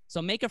 steps.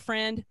 So make a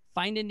friend,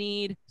 find a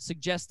need,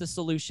 suggest the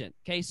solution.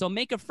 Okay. So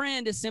make a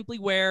friend is simply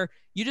where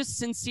you just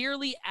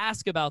sincerely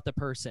ask about the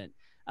person.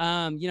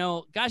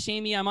 Gosh,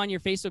 Amy, I'm on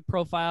your Facebook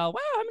profile. Wow,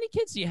 how many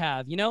kids do you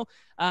have?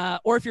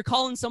 Or if you're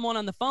calling someone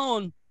on the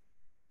phone,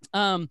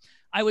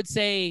 I would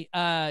say,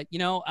 a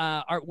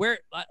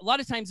lot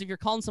of times if you're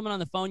calling someone on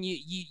the phone,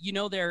 you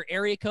know their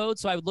area code.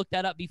 So I would look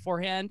that up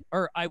beforehand,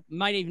 or I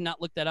might even not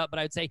look that up, but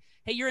I would say,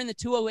 hey, you're in the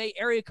 208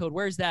 area code.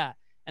 Where's that?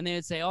 And they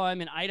would say, oh,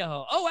 I'm in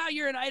Idaho. Oh, wow,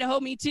 you're in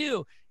Idaho. Me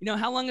too.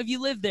 How long have you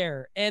lived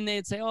there? And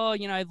they'd say, oh,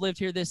 I've lived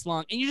here this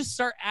long. And you just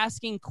start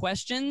asking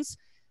questions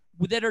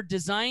that are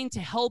designed to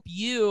help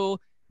you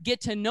get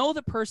to know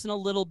the person a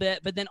little bit,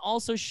 but then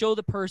also show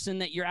the person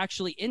that you're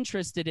actually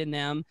interested in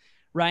them.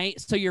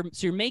 Right. So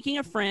you're making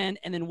a friend.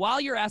 And then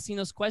while you're asking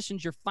those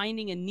questions, you're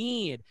finding a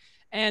need.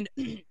 And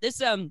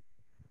this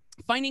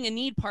finding a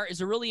need part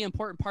is a really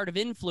important part of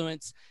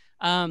influence.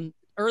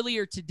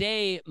 Earlier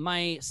today,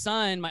 my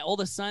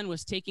oldest son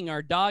was taking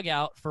our dog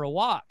out for a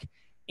walk,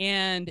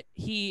 and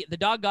the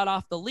dog got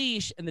off the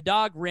leash and the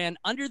dog ran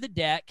under the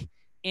deck.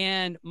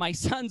 And my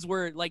sons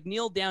were like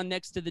kneeled down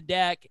next to the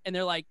deck, and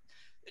they're like,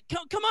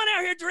 come on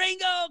out here,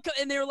 Durango.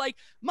 And they were like,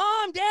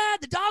 Mom, Dad,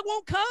 the dog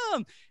won't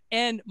come.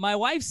 And my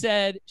wife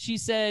said, she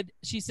said,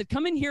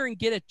 come in here and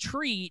get a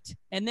treat.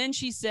 And then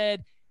she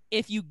said,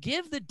 if you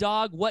give the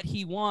dog what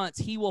he wants,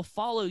 he will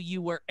follow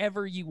you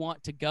wherever you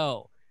want to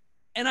go.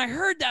 And I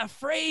heard that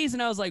phrase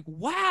and I was like,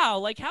 wow,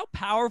 like how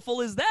powerful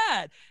is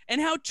that?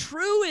 And how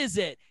true is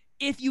it?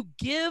 If you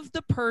give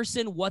the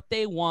person what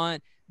they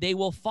want, they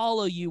will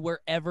follow you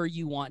wherever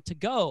you want to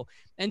go.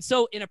 And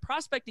so in a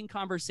prospecting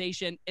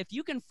conversation, if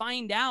you can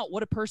find out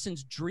what a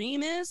person's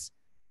dream is,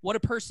 what a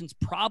person's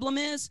problem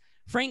is,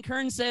 Frank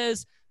Kern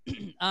says,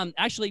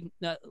 actually,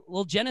 a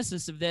little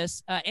genesis of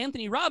this,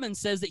 Anthony Robbins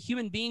says that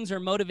human beings are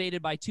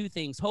motivated by 2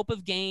 things: hope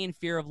of gain,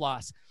 fear of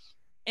loss.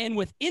 And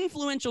with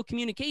influential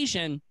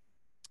communication,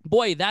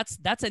 boy,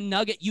 that's a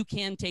nugget you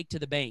can take to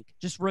the bank.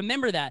 Just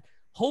remember that.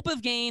 Hope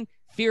of gain,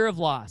 fear of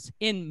loss.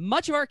 In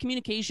much of our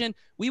communication,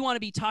 we want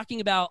to be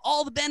talking about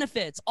all the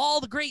benefits,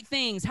 all the great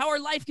things, how our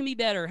life can be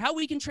better, how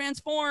we can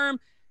transform.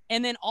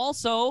 And then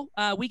also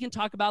we can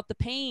talk about the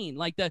pain,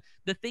 like the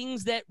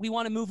things that we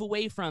want to move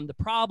away from, the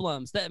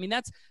problems.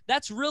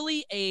 That's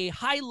really a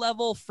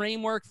high-level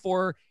framework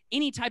for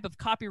any type of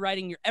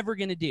copywriting you're ever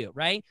going to do,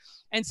 right?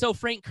 And so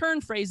Frank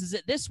Kern phrases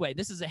it this way.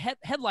 This is a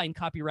headline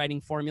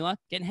copywriting formula.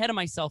 Getting ahead of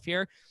myself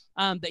here.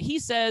 That he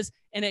says,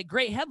 in a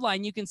great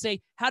headline, you can say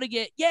how to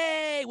get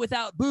yay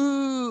without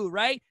boo,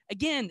 right?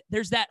 Again,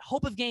 there's that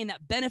hope of gain,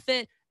 that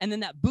benefit, and then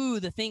that boo,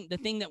 the thing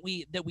that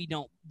we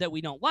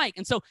don't like.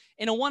 And so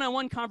in a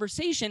one-on-one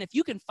conversation, if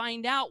you can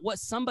find out what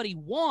somebody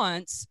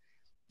wants,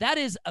 that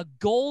is a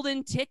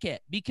golden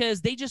ticket, because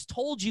they just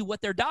told you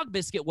what their dog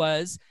biscuit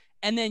was.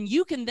 And then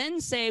you can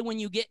then say, when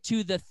you get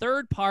to the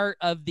third part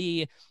of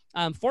the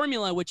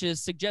formula, which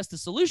is suggest a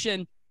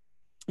solution,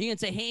 you can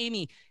say, hey,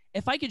 Amy,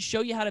 if I could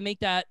show you how to make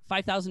that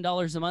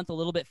 $5,000 a month a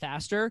little bit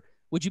faster,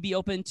 would you be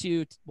open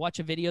to watch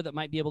a video that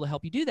might be able to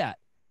help you do that?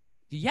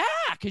 Yeah,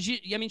 because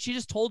she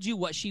just told you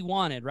what she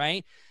wanted,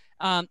 right?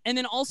 And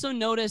then also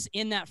notice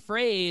in that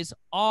phrase,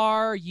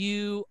 are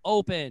you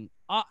open?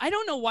 I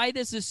don't know why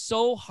this is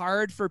so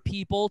hard for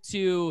people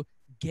to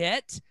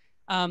get.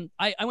 I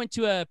went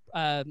to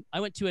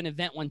an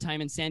event one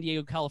time in San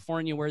Diego,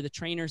 California, where the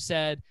trainer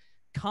said,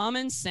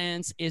 common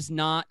sense is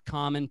not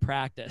common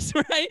practice,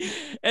 right?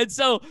 And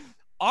so,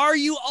 are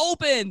you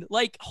open?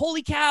 Like,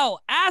 holy cow,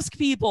 ask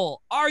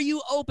people, are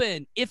you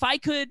open? If I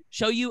could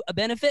show you a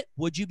benefit,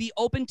 would you be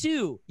open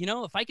to?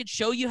 If I could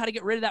show you how to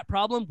get rid of that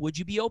problem, would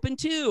you be open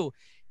to?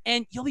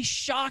 And you'll be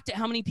shocked at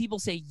how many people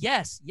say,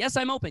 yes,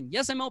 I'm open.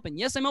 Yes, I'm open.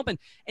 Yes, I'm open.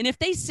 And if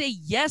they say,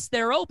 yes,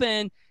 they're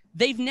open,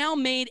 they've now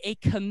made a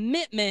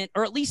commitment,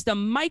 or at least a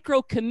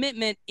micro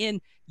commitment in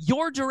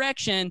your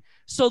direction,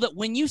 so that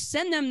when you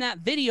send them that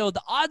video,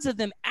 the odds of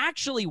them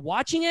actually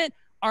watching it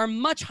are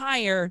much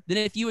higher than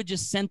if you had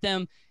just sent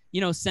them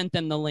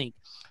the link.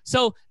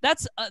 So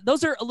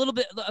those are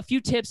a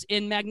few tips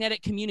in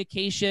magnetic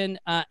communication.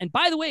 And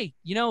by the way,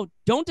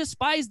 don't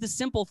despise the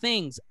simple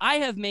things. I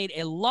have made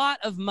a lot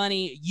of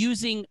money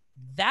using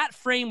that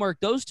framework,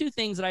 those two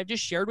things that I've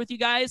just shared with you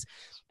guys.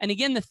 And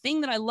again, the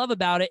thing that I love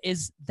about it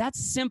is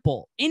that's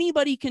simple.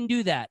 Anybody can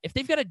do that. If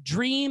they've got a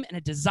dream and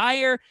a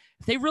desire,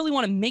 if they really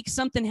want to make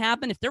something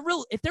happen, if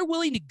they're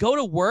willing to go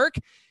to work,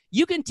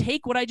 you can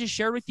take what I just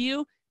shared with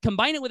you,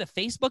 combine it with a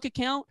Facebook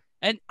account,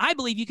 and I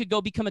believe you could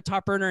go become a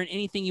top earner in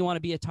anything you want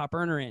to be a top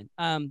earner in.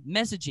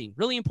 Messaging,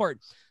 really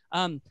important.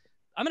 I'm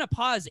going to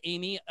pause,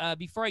 Amy,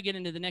 before I get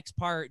into the next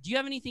part. Do you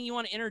have anything you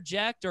want to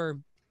interject or?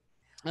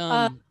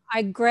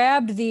 I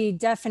grabbed the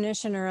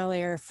definition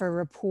earlier for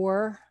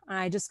rapport.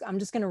 I'm just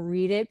going to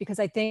read it because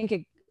I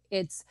think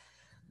it's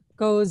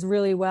goes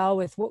really well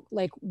with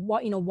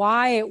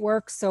why it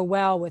works so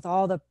well with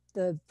all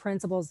the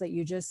principles that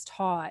you just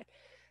taught.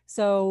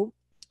 So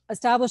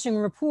establishing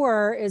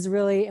rapport is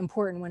really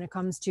important when it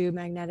comes to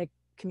magnetic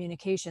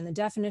communication. The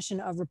definition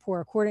of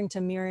rapport, according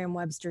to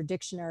Merriam-Webster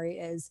Dictionary,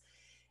 is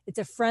it's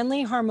a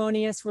friendly,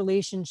 harmonious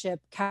relationship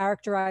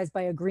characterized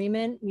by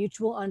agreement,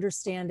 mutual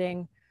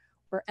understanding,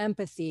 or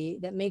empathy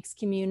that makes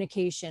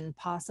communication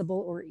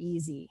possible or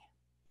easy.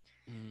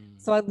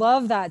 So I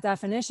love that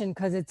definition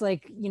because it's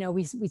like,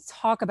 we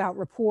talk about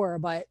rapport,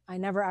 but I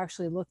never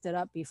actually looked it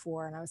up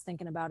before. And I was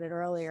thinking about it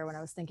earlier when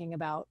I was thinking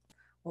about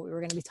what we were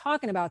going to be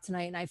talking about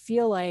tonight. And I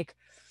feel like,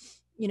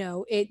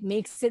 it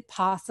makes it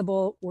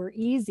possible or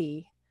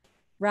easy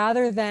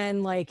rather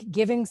than like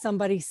giving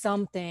somebody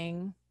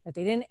something that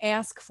they didn't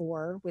ask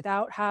for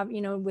without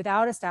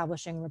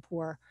establishing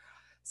rapport.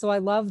 So I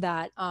love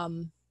that.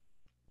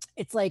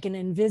 It's like an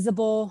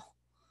invisible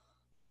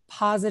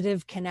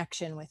positive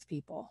connection with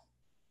people.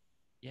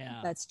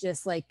 Yeah. That's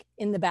just like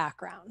in the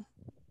background.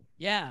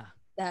 Yeah.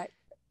 That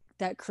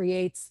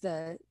creates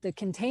the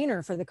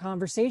container for the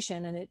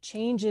conversation, and it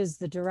changes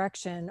the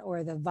direction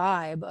or the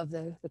vibe of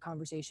the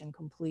conversation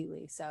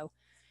completely. So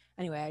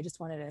anyway, I just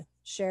wanted to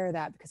share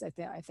that because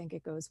I think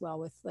it goes well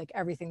with like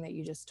everything that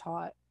you just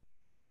taught.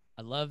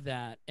 I love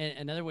that. And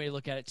another way to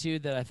look at it too,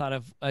 that I thought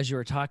of as you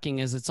were talking,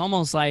 is it's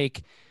almost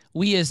like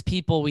we as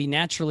people, we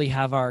naturally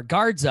have our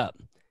guards up.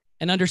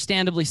 And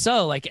understandably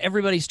so. Like,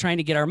 everybody's trying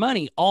to get our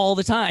money all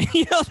the time.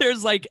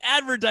 There's like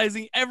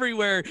advertising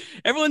everywhere.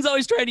 Everyone's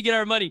always trying to get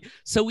our money.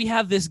 So we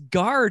have this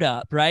guard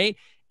up, right?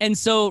 And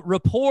so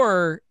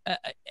rapport,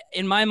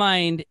 in my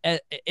mind,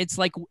 it's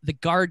like the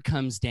guard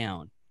comes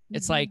down.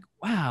 It's like,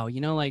 wow,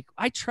 like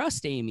I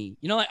trust Amy.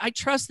 Like I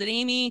trust that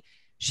Amy,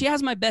 she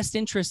has my best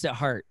interest at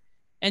heart.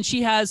 And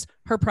she has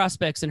her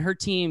prospects and her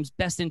team's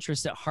best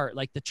interest at heart.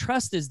 Like the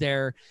trust is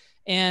there.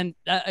 And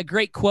a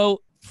great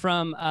quote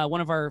from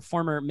one of our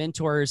former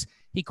mentors,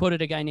 he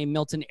quoted a guy named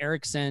Milton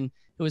Erickson,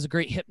 who was a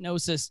great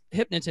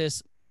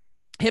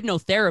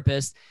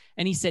hypnotherapist.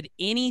 And he said,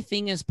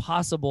 anything is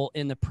possible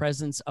in the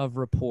presence of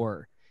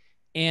rapport.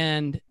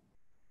 And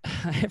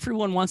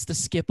everyone wants to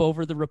skip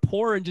over the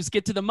rapport and just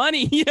get to the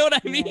money. You know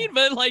what I mean?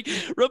 But like,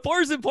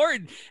 rapport is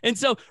important. And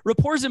so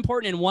rapport is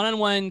important in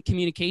one-on-one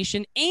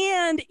communication.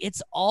 And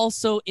it's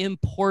also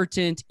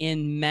important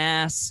in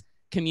mass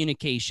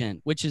communication,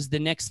 which is the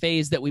next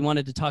phase that we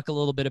wanted to talk a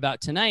little bit about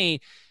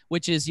tonight,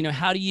 which is,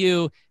 how do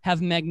you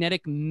have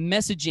magnetic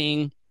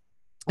messaging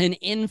and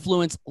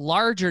influence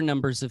larger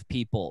numbers of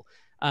people?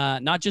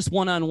 Not just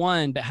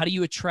one-on-one, but how do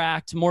you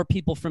attract more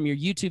people from your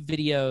YouTube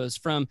videos,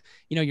 from,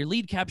 your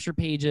lead capture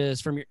pages,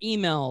 from your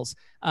emails?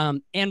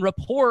 And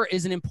rapport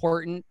is an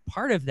important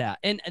part of that.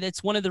 And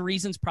it's one of the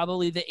reasons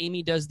probably that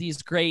Amy does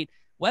these great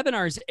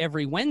webinars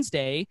every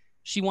Wednesday.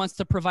 She wants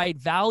to provide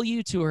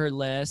value to her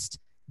list,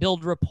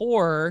 build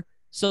rapport,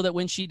 so that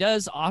when she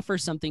does offer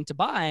something to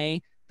buy,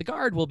 the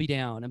guard will be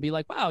down and be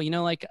like, wow,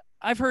 like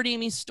I've heard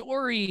Amy's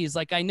stories.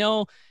 Like I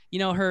know,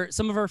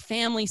 some of her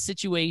family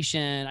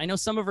situation. I know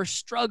some of her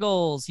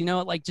struggles, it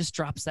like just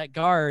drops that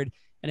guard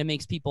and it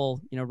makes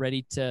people,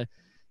 ready to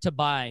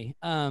buy.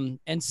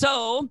 And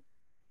so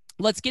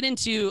let's get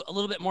into a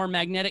little bit more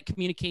magnetic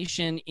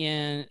communication.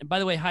 And by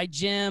the way, hi,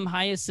 Jim,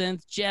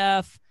 Hyacinth,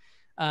 Jeff.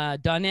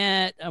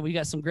 Donette, we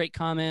got some great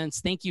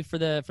comments. Thank you for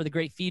the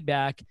great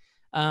feedback.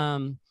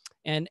 And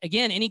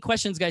again, any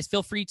questions, guys,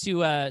 feel free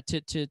to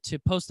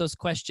post those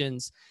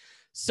questions.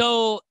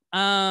 So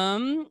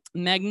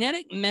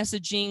magnetic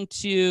messaging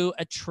to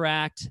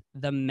attract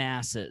the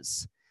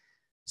masses.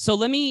 So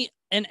let me,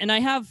 and I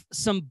have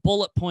some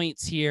bullet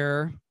points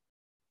here.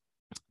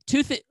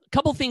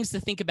 Couple things to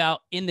think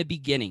about in the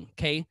beginning,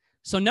 okay?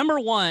 So number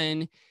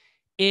one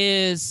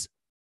is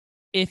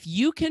if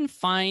you can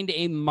find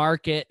a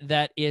market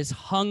that is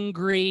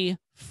hungry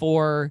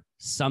for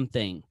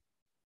something,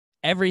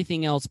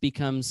 everything else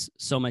becomes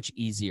so much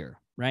easier,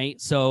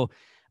 right? So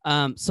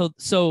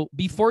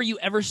before you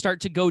ever start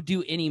to go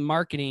do any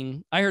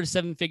marketing, I heard a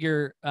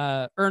 7-figure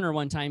earner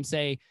one time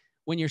say,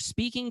 when you're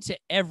speaking to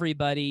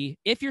everybody,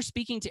 if you're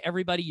speaking to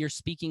everybody, you're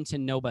speaking to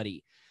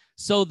nobody.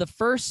 So the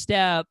first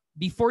step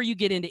before you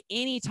get into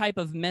any type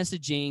of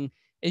messaging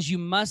is you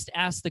must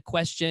ask the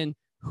question,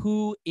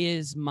 who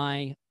is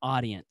my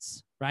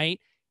audience, right?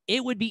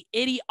 It would be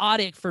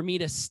idiotic for me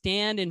to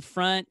stand in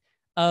front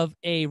of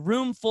a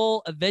room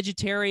full of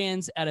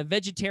vegetarians at a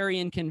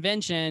vegetarian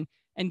convention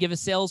and give a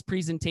sales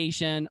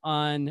presentation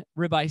on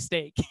ribeye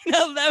steak.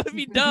 That would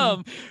be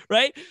dumb,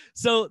 right?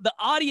 So the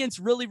audience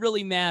really,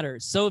 really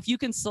matters. So if you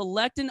can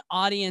select an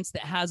audience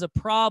that has a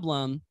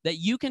problem that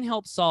you can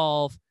help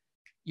solve,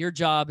 your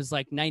job is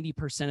like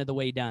 90% of the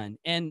way done.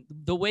 And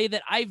the way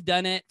that I've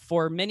done it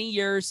for many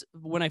years,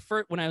 when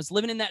I was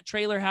living in that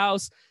trailer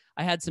house,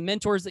 I had some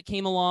mentors that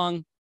came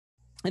along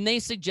and they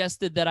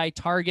suggested that I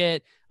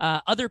target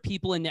other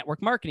people in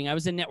network marketing. I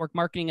was in network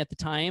marketing at the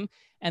time,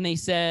 and they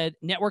said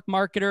network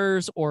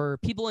marketers or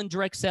people in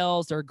direct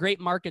sales, they're a great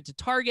market to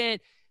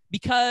target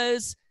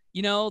because,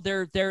 you know,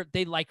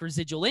 they like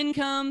residual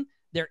income.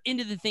 They're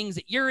into the things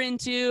that you're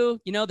into.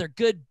 You know, they're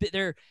good.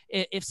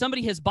 If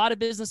somebody has bought a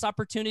business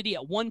opportunity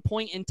at one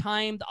point in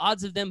time, the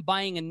odds of them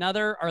buying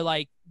another are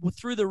like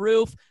through the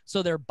roof.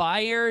 So they're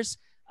buyers.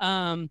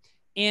 And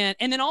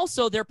then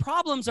also their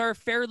problems are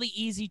fairly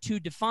easy to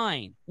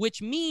define,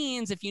 which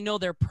means if you know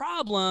their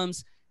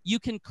problems, you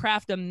can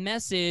craft a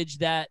message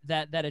that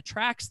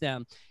attracts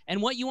them.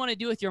 And what you want to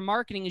do with your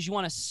marketing is you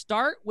want to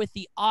start with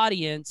the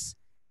audience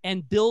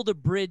and build a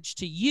bridge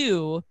to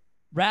you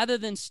rather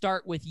than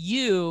start with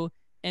you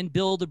and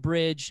build a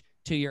bridge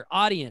to your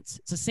audience.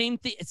 It's the same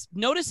thing.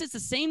 Notice it's the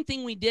same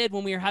thing we did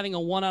when we were having a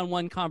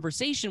one-on-one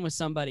conversation with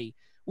somebody.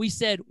 We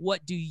said,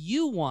 what do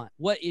you want?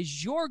 What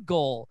is your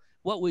goal?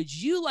 What would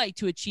you like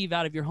to achieve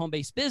out of your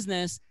home-based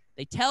business?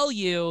 They tell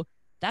you,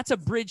 that's a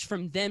bridge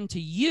from them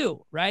to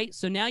you, right?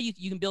 So now you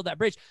can build that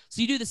bridge.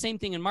 So you do the same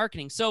thing in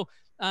marketing. So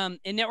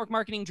in network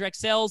marketing, direct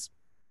sales,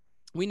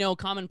 we know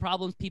common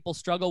problems people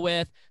struggle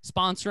with: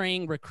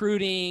 sponsoring,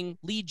 recruiting,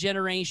 lead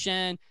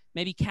generation,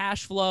 maybe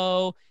cash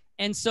flow.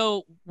 And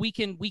so we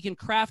can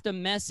craft a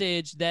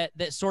message that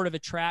sort of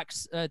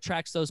attracts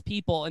those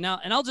people. And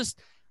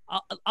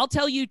I'll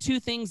tell you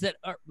two things that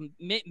are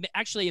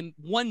actually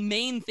one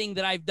main thing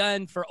that I've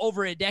done for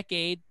over a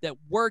decade that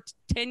worked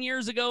 10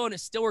 years ago and it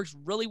still works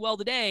really well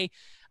today.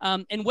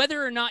 And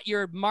whether or not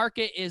your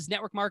market is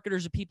network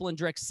marketers or people in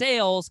direct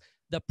sales,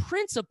 the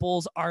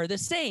principles are the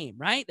same,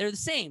 right? They're the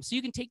same. So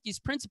you can take these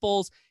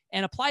principles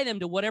and apply them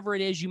to whatever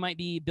it is you might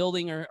be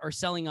building or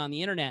selling on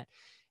the internet.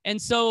 And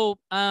so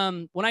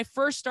when I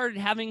first started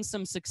having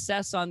some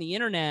success on the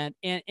internet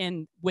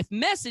and with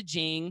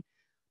messaging,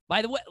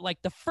 by the way, like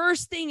the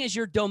first thing is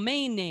your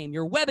domain name,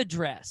 your web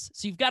address.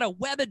 So you've got a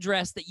web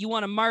address that you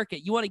want to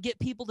market. You want to get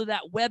people to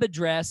that web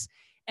address.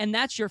 And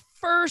that's your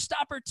first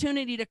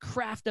opportunity to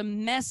craft a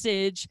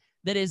message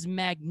that is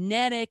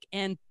magnetic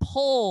and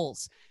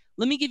pulls.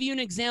 Let me give you an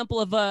example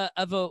of a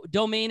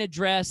domain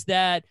address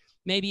that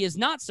maybe is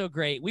not so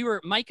great.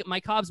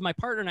 Mike Hobbs, my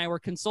partner, and I were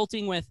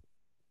consulting with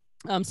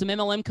some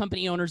MLM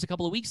company owners a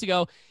couple of weeks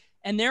ago,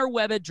 and their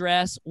web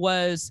address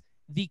was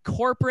the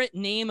corporate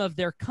name of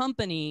their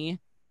company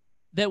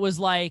that was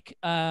like,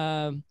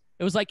 it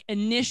was like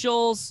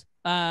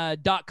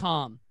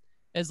initials.com.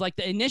 It's like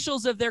the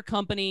initials of their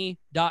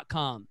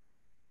company.com.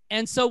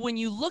 And so when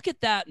you look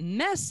at that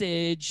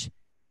message,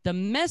 the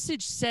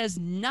message says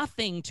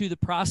nothing to the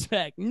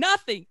prospect.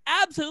 Nothing.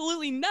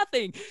 Absolutely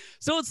nothing.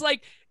 So it's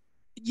like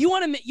you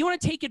want to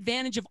take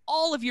advantage of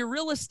all of your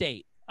real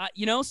estate.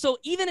 So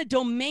even a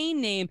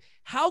domain name,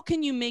 how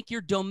can you make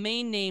your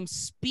domain name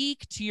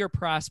speak to your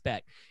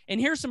prospect? And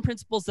here's some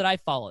principles that I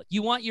follow.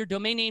 You want your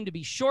domain name to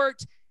be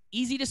short,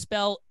 easy to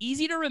spell,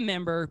 easy to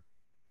remember,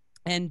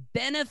 and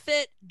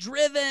benefit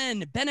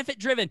driven.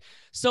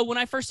 So when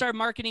I first started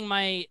marketing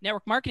my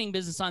network marketing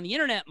business on the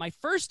internet, my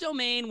first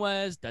domain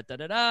was It's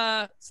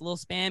a little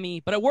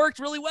spammy, but it worked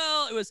really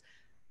well. It was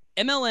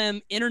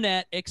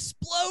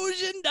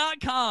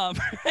MLMinternetexplosion.com,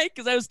 right?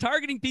 Because I was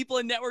targeting people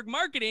in network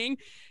marketing.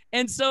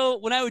 And so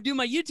when I would do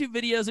my YouTube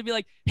videos, I'd be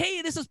like,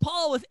 hey, this is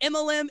Paul with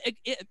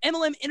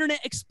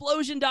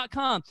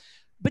MLMinternetexplosion.com.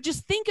 but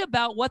just think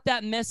about what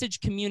that message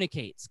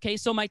communicates. Okay.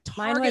 So my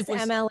target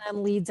was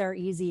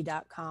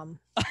MLMleadsareeasy.com.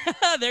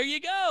 There you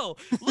go.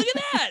 Look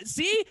at that.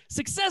 See,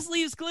 success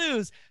leaves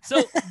clues.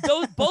 So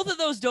both of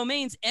those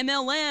domains,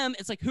 MLM,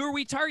 it's like, who are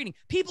we targeting?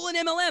 People in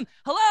MLM.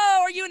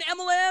 Hello, are you in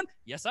MLM?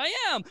 Yes, I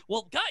am.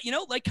 Well, God,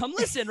 like, come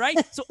listen, right?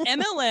 So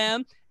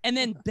MLM, and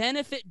then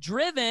benefit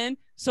driven.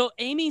 So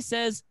Amy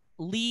says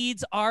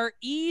leads are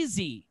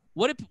easy.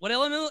 What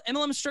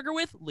MLM struggle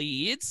with?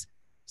 Leads.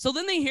 So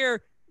then they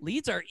hear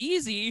leads are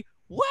easy.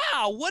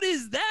 Wow, what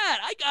is that?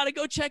 I got to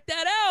go check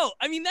that out.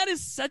 I mean, that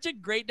is such a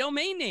great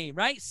domain name,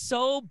 right?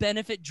 So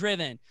benefit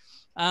driven.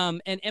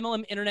 And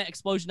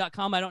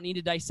MLMinternetexplosion.com, I don't need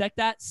to dissect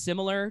that.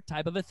 Similar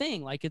type of a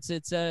thing. Like it's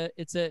a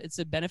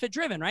benefit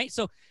driven, right?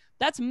 So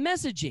that's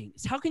messaging.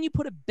 It's how can you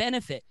put a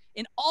benefit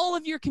in all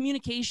of your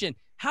communication?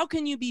 How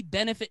can you be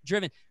benefit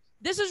driven?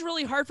 This is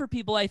really hard for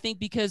people, I think,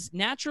 because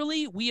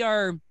naturally we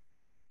are,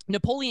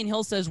 Napoleon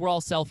Hill says we're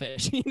all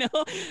selfish,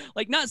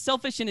 like not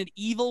selfish in an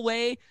evil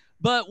way,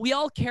 but we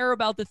all care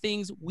about the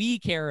things we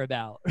care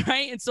about,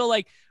 right? And so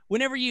like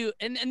whenever you,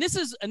 and this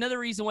is another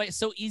reason why it's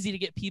so easy to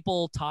get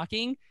people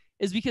talking,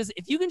 is because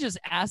if you can just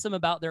ask them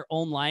about their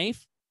own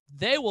life,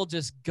 they will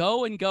just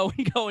go and go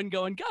and go and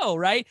go and go,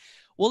 right?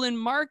 Well, in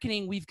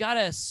marketing, we got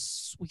to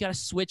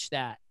switch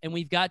that, and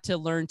we've got to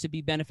learn to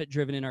be benefit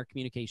driven in our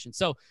communication.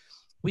 So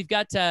we've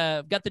got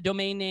the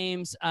domain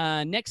names.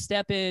 Next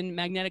step in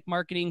magnetic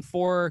marketing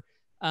for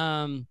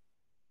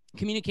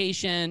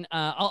communication.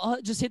 I'll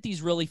just hit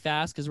these really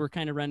fast because we're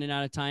kind of running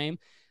out of time.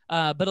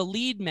 But a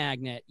lead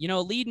magnet,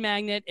 a lead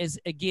magnet is,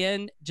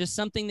 again, just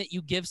something that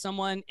you give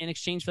someone in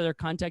exchange for their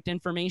contact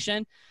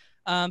information.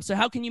 So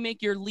how can you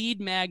make your lead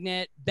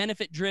magnet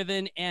benefit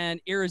driven and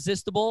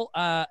irresistible?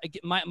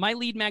 My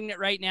lead magnet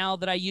right now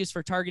that I use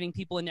for targeting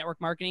people in network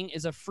marketing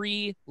is a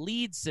free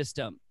lead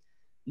system.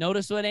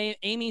 Notice what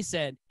Amy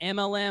said.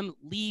 MLM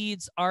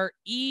leads are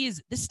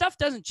easy. This stuff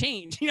doesn't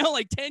change.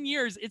 Like 10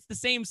 years, it's the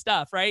same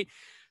stuff, right?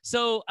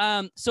 So,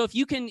 if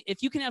you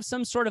can have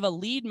some sort of a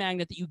lead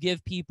magnet that you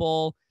give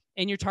people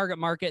in your target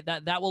market,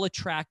 that will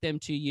attract them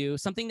to you.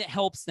 Something that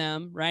helps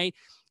them, right?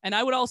 And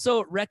I would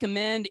also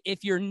recommend,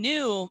 if you're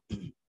new,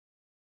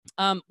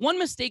 one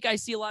mistake I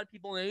see a lot of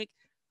people make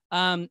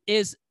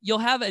is you'll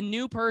have a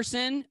new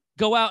person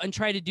go out and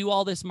try to do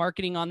all this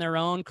marketing on their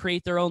own,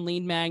 create their own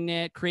lead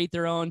magnet, create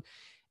their own.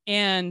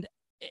 And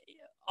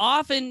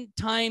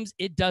oftentimes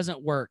it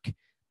doesn't work.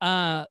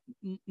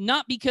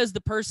 Not because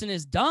the person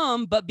is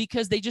dumb, but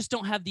because they just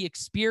don't have the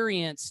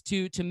experience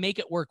to make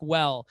it work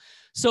well.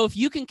 So if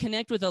you can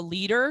connect with a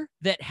leader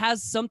that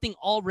has something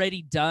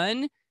already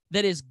done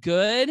that is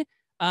good,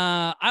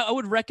 I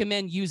would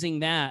recommend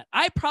using that.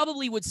 I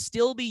probably would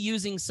still be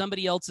using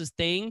somebody else's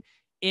thing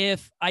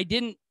if I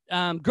didn't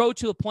grow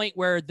to a point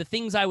where the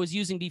things I was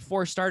using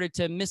before started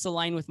to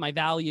misalign with my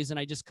values and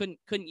I just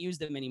couldn't use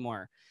them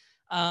anymore.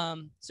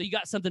 So you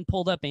got something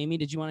pulled up, Amy.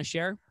 Did you want to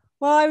share?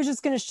 Well, I was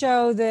just going to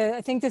show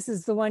I think this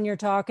is the one you're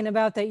talking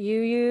about that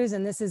you use,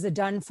 and this is a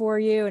done for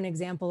you, an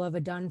example of a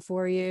done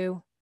for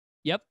you.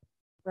 Yep.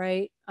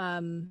 Right.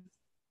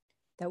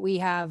 That we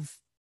have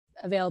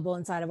available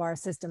inside of our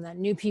system that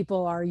new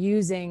people are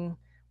using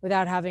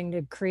without having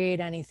to create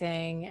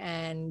anything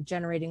and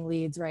generating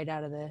leads right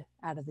out of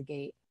the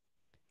gate.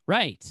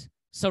 Right.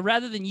 So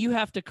rather than you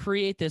have to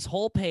create this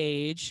whole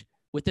page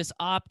with this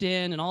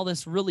opt-in and all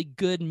this really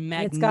good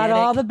magnetic, it's got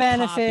all the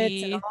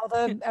benefits copy. and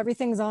all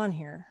everything's on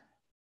here.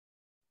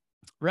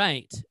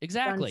 Right.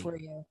 Exactly. Done for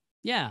you.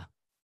 Yeah.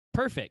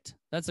 Perfect.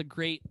 That's a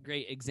great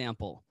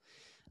example.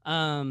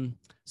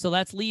 So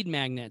that's lead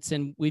magnets,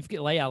 and we've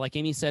got, like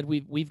Amy said,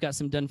 we've got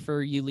some done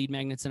for you lead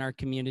magnets in our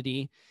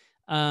community.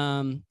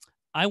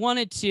 I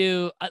wanted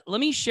to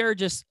let me share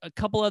just a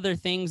couple other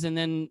things, and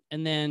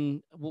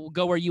then we'll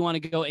go where you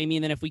want to go, Amy.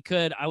 And then if we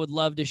could, I would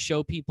love to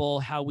show people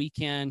how we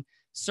can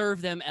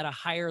serve them at a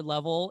higher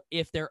level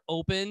if they're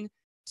open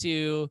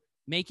to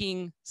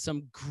making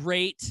some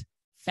great,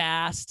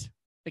 fast,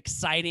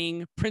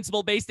 exciting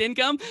principle-based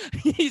income.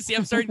 You see,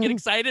 I'm starting to get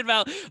excited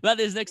about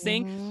this next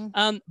thing.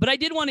 But I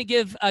did want to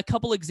give a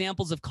couple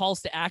examples of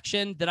calls to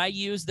action that I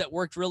used that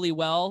worked really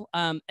well.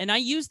 And I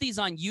use these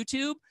on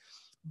YouTube,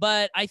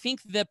 but I think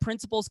the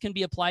principles can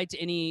be applied to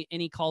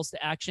any calls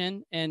to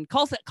action. And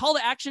call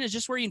to action is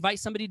just where you invite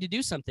somebody to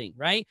do something,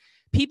 right?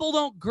 People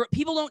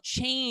don't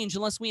change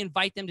unless we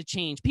invite them to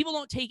change. People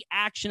don't take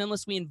action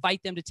unless we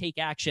invite them to take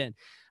action.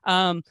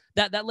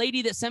 That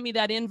lady that sent me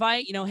that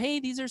invite, hey,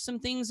 these are some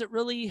things that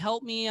really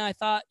helped me. I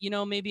thought,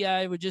 maybe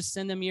I would just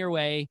send them your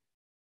way.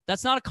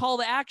 That's not a call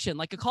to action.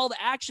 Like a call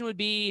to action would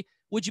be,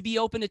 would you be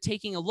open to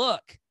taking a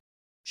look?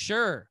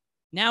 Sure.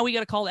 Now we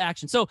got a call to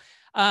action. So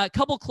a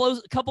couple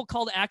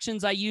call to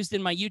actions I used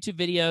in my YouTube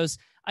videos.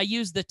 I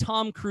used the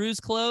Tom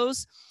Cruise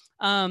close.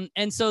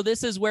 And so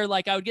this is where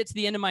I would get to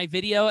the end of my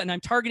video and I'm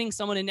targeting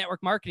someone in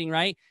network marketing,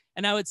 right?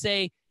 And I would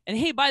say, and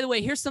hey, by the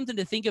way, here's something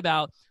to think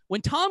about.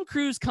 When Tom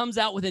Cruise comes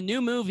out with a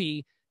new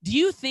movie, do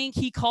you think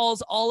he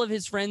calls all of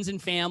his friends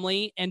and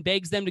family and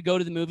begs them to go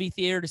to the movie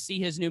theater to see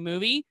his new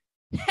movie?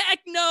 Heck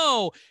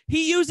no.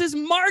 He uses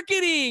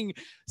marketing.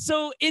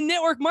 So in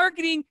network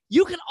marketing,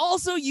 you can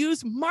also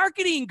use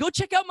marketing. Go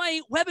check out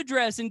my web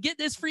address and get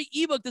this free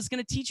ebook that's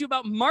going to teach you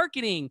about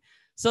marketing.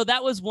 So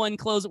that was one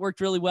close that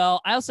worked really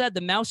well. I also had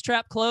the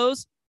mousetrap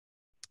close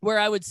where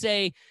I would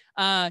say,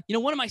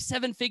 one of my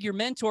 7-figure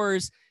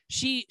mentors,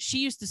 she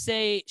used to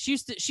say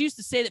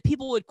that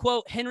people would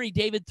quote Henry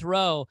David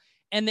Thoreau,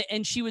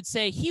 and she would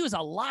say he was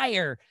a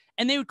liar.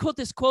 And they would quote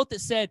this quote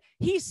that said,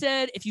 he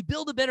said, if you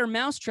build a better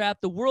mousetrap,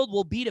 the world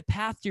will beat a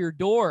path to your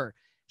door.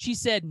 She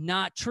said,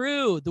 not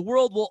true. The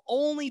world will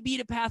only beat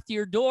a path to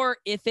your door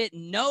if it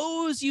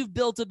knows you've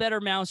built a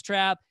better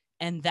mousetrap,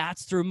 and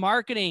that's through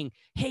marketing.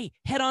 Hey,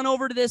 head on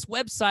over to this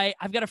website.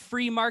 I've got a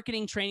free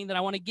marketing training that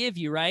I want to give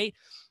you, right?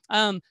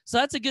 So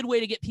that's a good way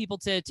to get people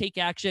to take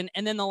action.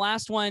 And then the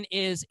last one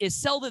is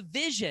sell the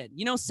vision.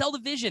 Sell the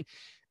vision.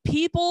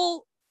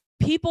 People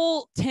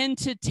tend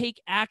to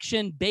take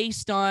action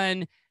based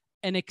on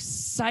an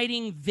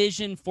exciting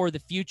vision for the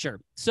future.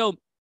 So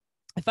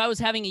if I was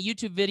having a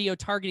YouTube video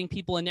targeting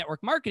people in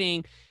network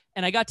marketing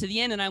and I got to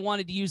the end and I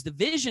wanted to use the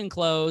vision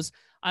close,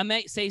 I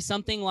might say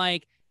something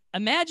like,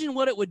 imagine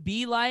what it would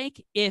be like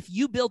if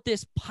you built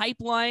this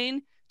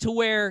pipeline to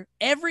where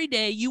every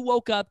day you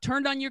woke up,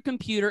 turned on your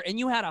computer, and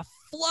you had a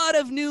flood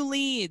of new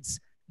leads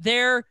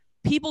there,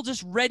 people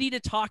just ready to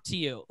talk to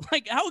you.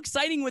 Like, how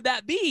exciting would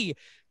that be?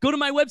 Go to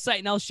my website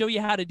and I'll show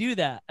you how to do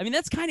that. I mean,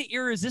 that's kind of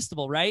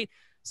irresistible, right?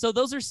 So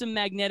those are some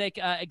magnetic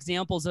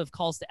examples of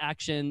calls to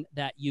action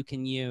that you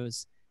can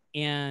use.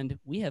 And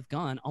we have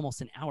gone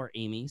almost an hour,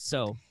 Amy.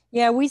 So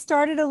yeah, we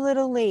started a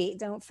little late.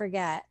 Don't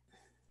forget.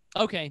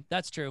 Okay,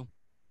 that's true.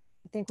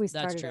 I think we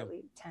started at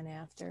 10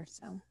 after.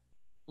 So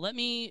let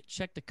me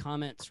check the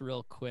comments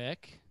real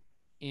quick.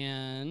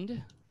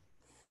 And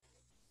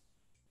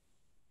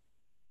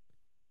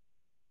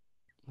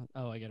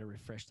I got to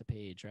refresh the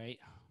page, right?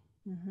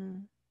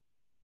 Mm-hmm.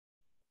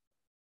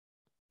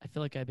 I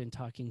feel like I've been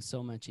talking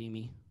so much,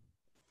 Amy.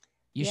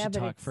 You should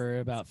talk for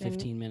about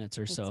 15 minutes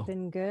or so. It's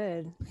been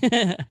good.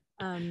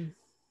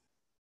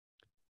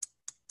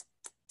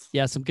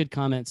 Yeah, some good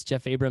comments.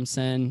 Jeff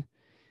Abramson,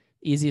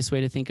 easiest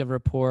way to think of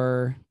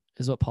rapport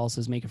is what Paul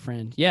says, make a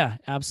friend. Yeah,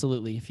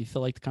 absolutely. If you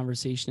feel like the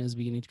conversation is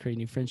beginning to create a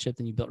new friendship,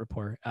 then you built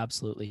rapport.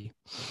 Absolutely.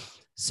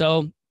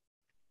 So,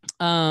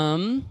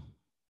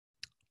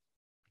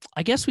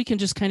 I guess we can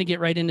just kind of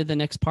get right into the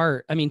next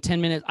part. I mean, 10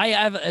 minutes.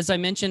 As I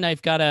mentioned,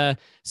 I've got a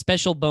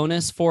special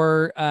bonus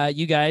for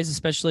you guys,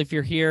 especially if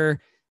you're here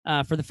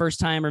for the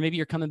first time, or maybe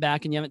you're coming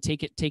back and you haven't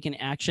taken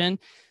action.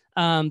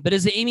 But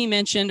as Amy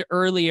mentioned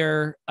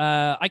earlier,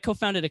 I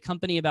co-founded a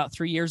company about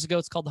 3 years ago.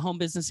 It's called the Home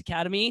Business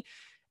Academy.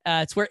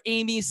 It's where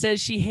Amy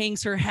says she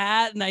hangs her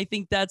hat. And I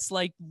think that's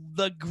like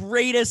the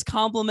greatest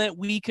compliment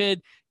we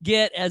could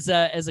get as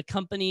a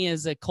company,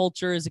 as a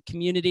culture, as a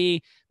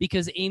community,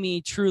 because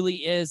Amy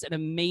truly is an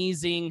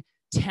amazing,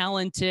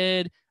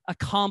 talented,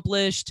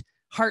 accomplished,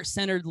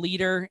 heart-centered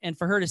leader. And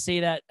for her to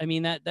say that, I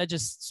mean, that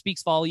just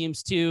speaks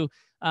volumes to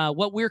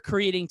what we're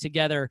creating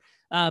together.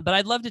 But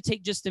I'd love to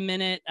take just a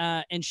minute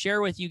and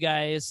share with you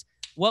guys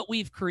what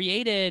we've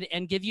created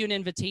and give you an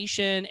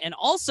invitation and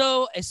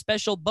also a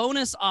special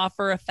bonus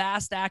offer, a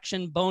fast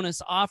action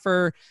bonus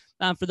offer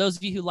for those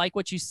of you who like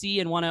what you see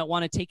and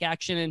want to take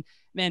action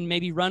and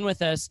maybe run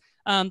with us.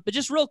 But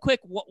just real quick,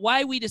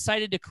 why we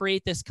decided to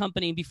create this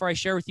company before I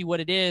share with you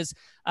what it is.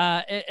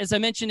 As I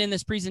mentioned in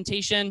this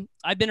presentation,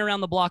 I've been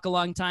around the block a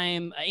long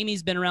time.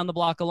 Amy's been around the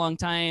block a long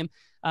time.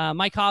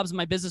 Mike Hobbs,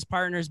 my business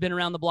partner, has been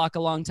around the block a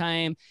long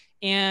time.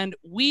 And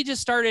we just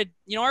started,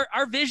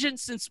 our vision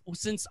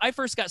since I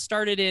first got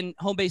started in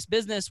home-based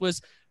business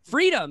was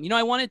freedom.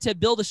 I wanted to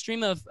build a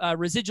stream of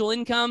residual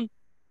income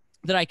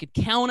that I could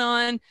count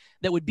on,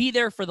 that would be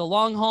there for the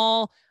long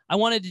haul. I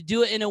wanted to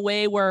do it in a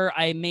way where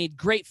I made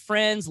great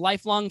friends,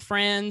 lifelong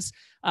friends.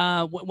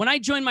 When I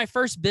joined my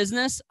first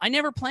business, I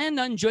never planned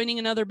on joining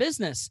another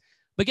business.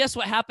 But guess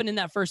what happened in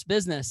that first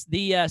business?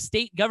 The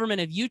state government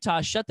of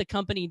Utah shut the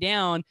company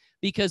down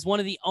because one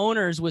of the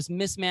owners was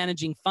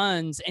mismanaging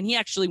funds, and he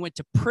actually went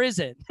to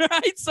prison,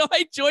 right? So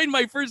I joined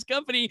my first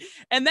company,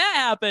 and that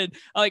happened.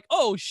 I'm like,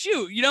 oh,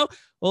 shoot,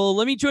 well,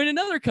 let me join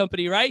another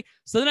company, right?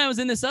 So then I was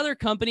in this other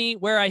company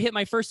where I hit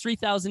my first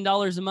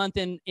 $3,000 a month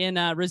in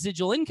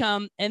residual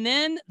income, and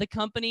then the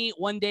company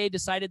one day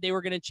decided they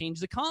were going to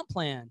change the comp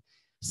plan.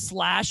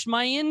 Slash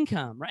my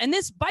income, right? And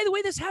this, by the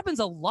way, this happens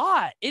a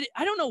lot.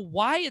 I don't know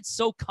why it's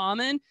so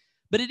common,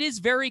 but it is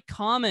very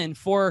common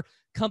for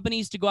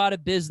companies to go out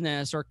of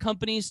business, or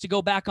companies to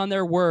go back on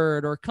their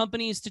word, or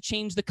companies to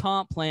change the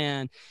comp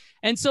plan.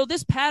 And so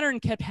this pattern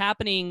kept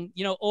happening,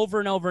 over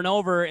and over and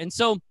over. And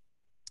so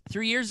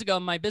 3 years ago,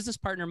 my business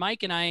partner,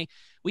 Mike, and I,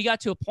 we got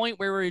to a point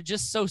where we were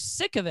just so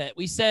sick of it.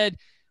 We said,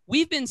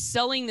 we've been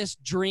selling this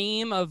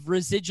dream of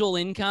residual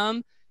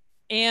income,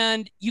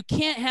 and you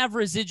can't have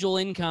residual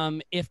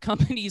income if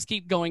companies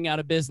keep going out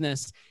of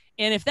business.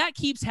 And if that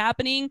keeps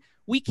happening,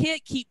 we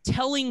can't keep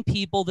telling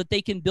people that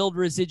they can build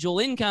residual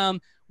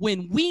income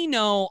when we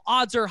know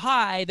odds are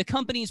high the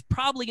company's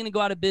probably going to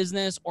go out of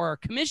business, or our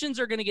commissions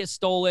are going to get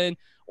stolen,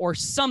 or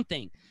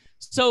something.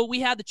 So we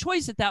had the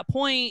choice at that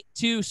point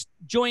to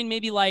join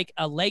maybe like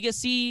a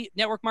legacy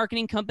network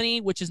marketing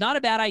company, which is not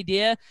a bad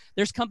idea.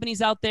 There's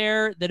companies out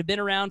there that have been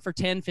around for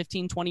 10,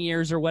 15, 20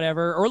 years or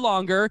whatever, or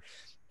longer.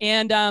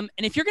 And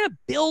if you're going to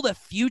build a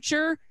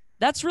future,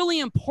 that's really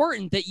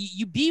important that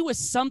you be with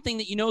something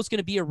that you know is going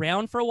to be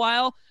around for a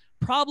while.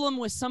 Problem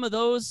with some of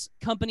those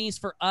companies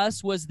for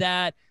us was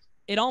that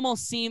it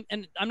almost seemed,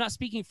 and I'm not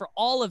speaking for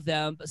all of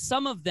them, but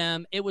some of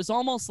them, it was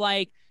almost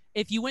like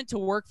if you went to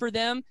work for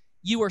them,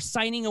 you were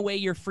signing away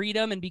your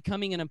freedom and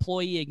becoming an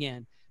employee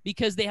again,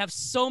 because they have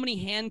so many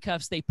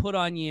handcuffs they put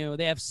on you.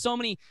 They have so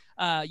many,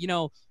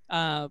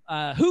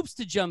 hoops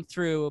to jump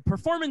through,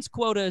 performance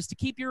quotas to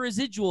keep your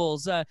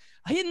residuals,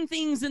 hidden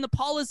things in the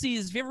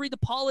policies. If you ever read the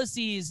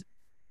policies,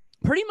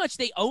 pretty much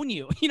they own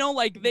you.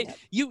 Like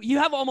you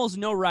have almost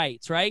no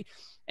rights, right?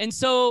 And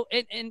so,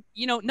 and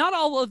not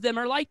all of them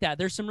are like that.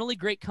 There's some really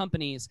great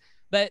companies.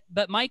 But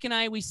Mike and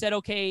I, we said,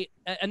 okay,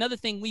 another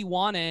thing we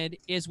wanted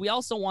is we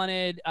also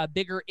wanted a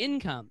bigger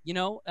income,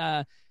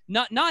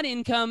 not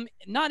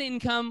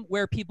income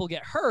where people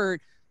get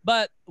hurt,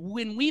 but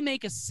when we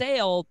make a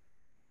sale,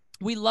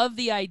 we love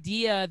the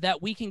idea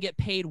that we can get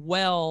paid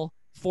well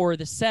for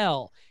the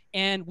sell.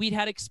 And we'd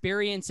had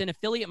experience in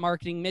affiliate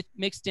marketing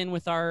mixed in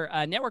with our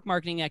network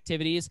marketing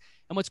activities.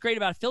 And what's great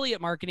about affiliate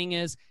marketing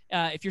is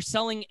if you're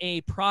selling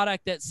a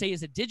product that, say,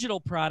 is a digital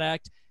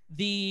product,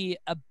 the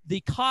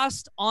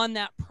cost on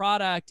that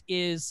product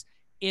is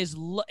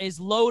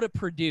low to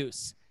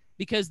produce,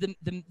 because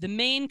the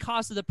main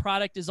cost of the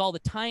product is all the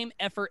time,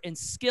 effort, and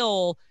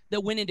skill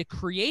that went into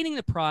creating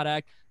the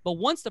product. But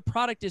once the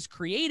product is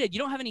created, you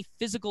don't have any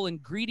physical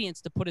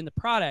ingredients to put in the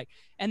product.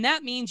 And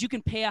that means you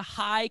can pay a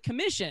high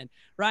commission,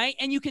 right?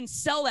 And you can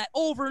sell that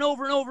over and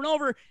over and over and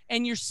over,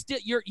 and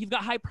you've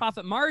got high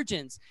profit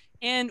margins.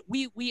 And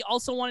we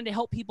also wanted to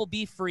help people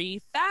be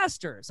free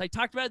faster. So I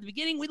talked about at the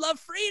beginning, we love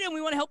freedom.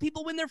 We want to help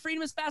people win their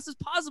freedom as fast as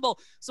possible.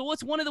 So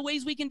what's one of the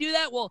ways we can do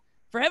that? Well,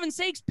 for heaven's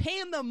sakes, pay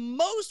them the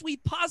most we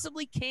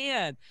possibly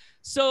can.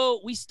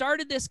 So we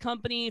started this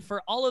company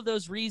for all of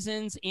those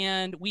reasons.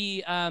 And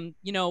we have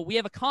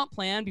a comp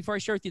plan. Before I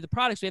share with you the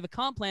products, we have a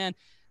comp plan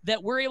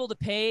that we're able to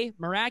pay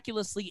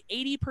miraculously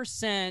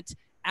 80%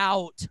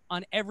 out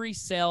on every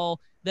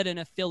sale that an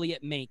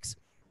affiliate makes.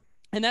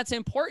 And that's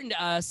important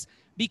to us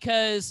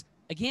because,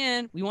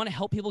 again, we want to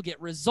help people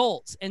get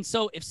results. And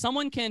so if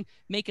someone can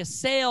make a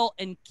sale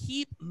and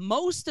keep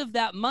most of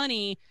that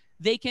money,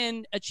 they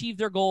can achieve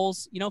their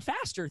goals,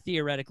 faster,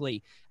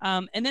 theoretically.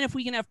 And then if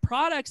we can have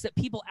products that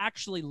people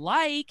actually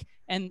like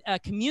and a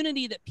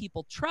community that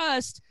people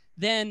trust,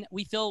 then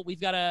we feel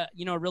we've got a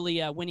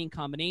really winning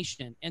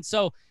combination. And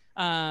so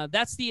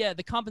that's the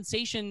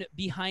compensation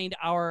behind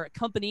our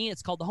company.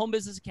 It's called the Home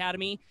Business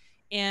Academy.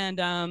 And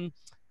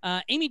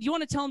Amy, do you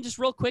want to tell them just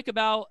real quick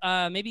about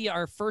maybe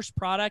our first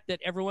product that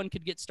everyone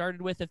could get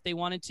started with if they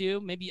wanted to?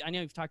 Maybe, I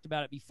know you've talked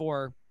about it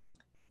before.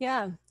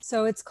 Yeah,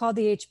 so it's called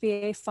the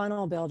HBA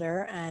Funnel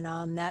Builder,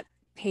 and that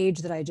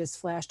page that I just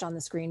flashed on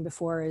the screen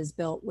before is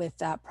built with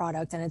that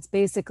product. And it's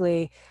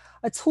basically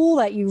a tool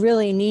that you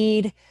really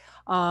need.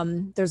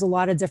 There's a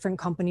lot of different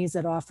companies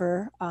that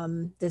offer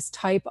this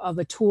type of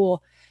a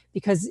tool,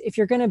 because if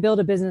you're going to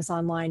build a business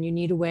online, you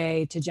need a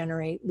way to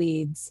generate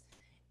leads.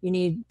 You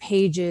need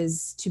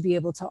pages to be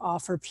able to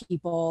offer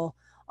people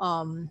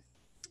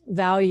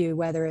value,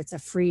 whether it's a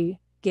free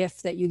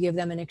gift that you give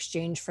them in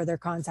exchange for their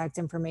contact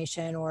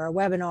information, or a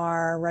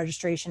webinar,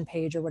 registration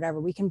page, or whatever.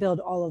 We can build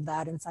all of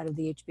that inside of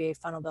the HBA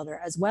Funnel Builder,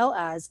 as well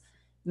as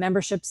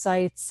membership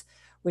sites,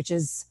 which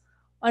is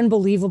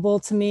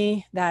unbelievable to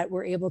me that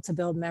we're able to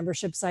build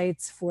membership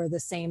sites for the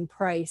same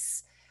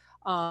price.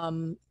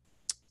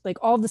 Like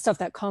all the stuff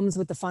that comes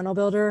with the funnel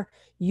builder,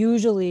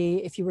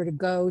 usually if you were to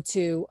go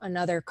to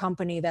another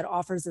company that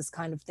offers this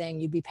kind of thing,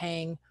 you'd be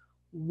paying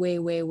way,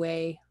 way,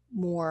 way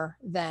more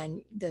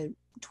than the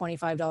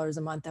 $25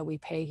 a month that we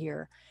pay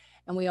here.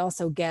 And we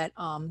also get,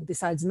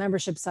 besides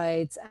membership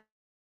sites,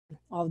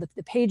 all the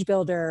page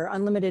builder,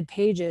 unlimited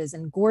pages,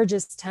 and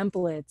gorgeous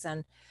templates,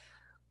 and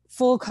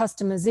full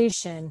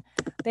customization.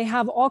 They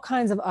have all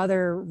kinds of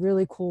other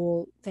really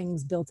cool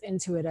things built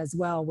into it as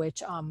well,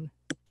 which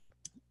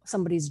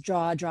somebody's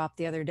jaw dropped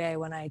the other day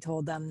when I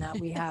told them that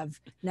we have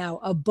now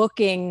a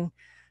booking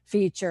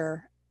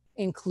feature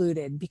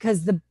included,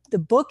 because the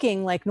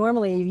booking, like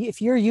normally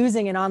if you're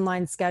using an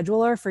online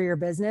scheduler for your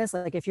business,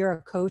 like if you're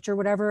a coach or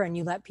whatever, and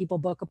you let people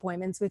book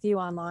appointments with you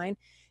online,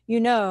 you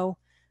know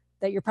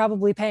that you're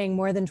probably paying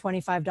more than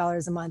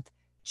 $25 a month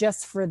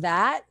just for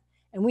that.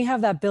 And we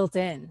have that built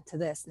in to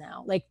this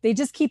now. Like they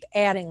just keep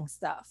adding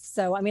stuff.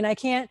 So, I mean, I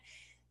can't,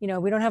 we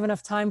don't have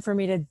enough time for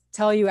me to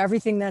tell you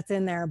everything that's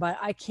in there, but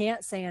I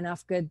can't say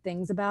enough good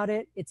things about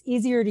it. It's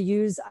easier to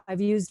use.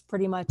 I've used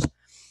pretty much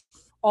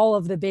all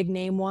of the big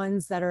name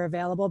ones that are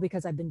available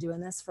because I've been doing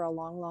this for a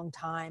long, long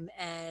time.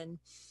 And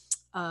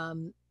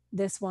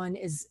this one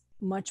is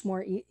much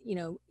more,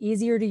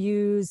 easier to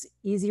use,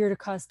 easier to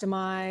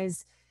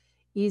customize,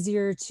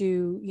 easier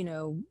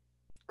to,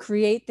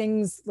 create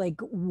things like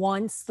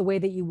once the way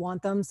that you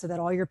want them so that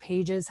all your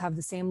pages have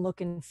the same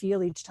look and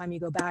feel each time you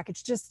go back.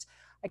 It's just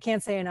I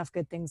can't say enough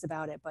good things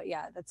about it, but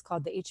yeah, that's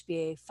called the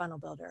HBA funnel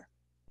builder.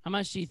 How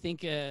much do you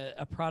think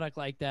a product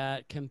like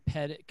that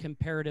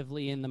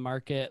comparatively in the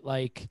market,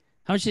 like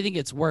how much do you think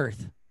it's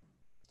worth?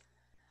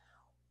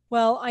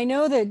 Well, I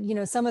know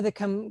that, some of the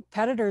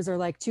competitors are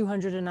like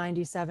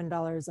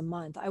 $297 a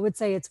month. I would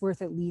say it's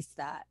worth at least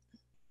that.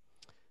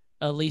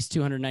 At least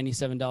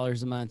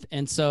 $297 a month.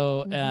 And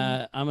so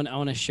I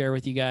want to share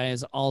with you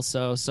guys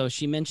also. So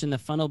she mentioned the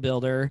funnel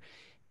builder,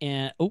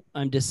 and oh,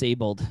 I'm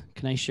disabled.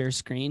 Can I share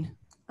screen?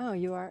 Oh,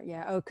 you are?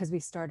 Yeah. Oh, because we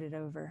started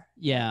over.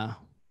 Yeah.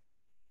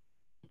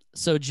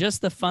 So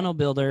just the funnel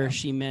builder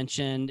she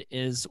mentioned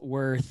is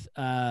worth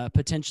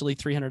potentially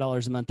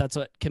 $300 a month. That's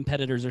what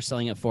competitors are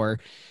selling it for.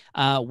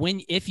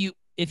 If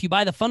you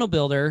buy the funnel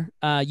builder,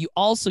 you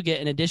also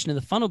get, in addition to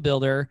the funnel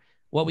builder,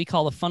 what we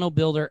call the Funnel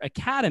Builder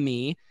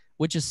Academy,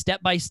 which is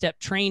step-by-step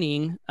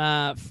training,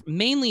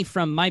 mainly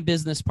from my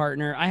business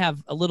partner. I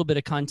have a little bit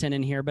of content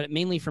in here, but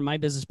mainly from my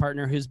business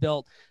partner who's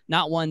built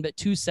not one, but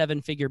two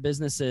seven-figure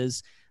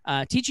businesses,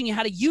 teaching you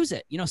how to use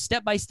it,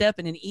 step-by-step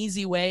in an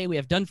easy way. We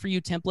have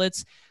done-for-you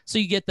templates. So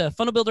you get the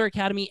Funnel Builder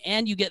Academy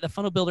and you get the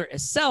Funnel Builder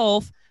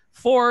itself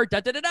for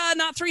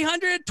not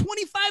 300,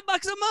 25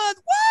 bucks a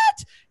month.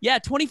 What? Yeah,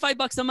 25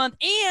 bucks a month.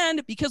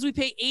 And because we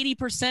pay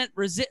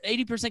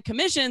 80%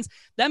 commissions,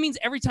 that means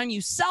every time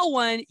you sell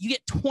one, you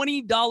get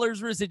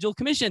 $20 residual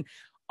commission.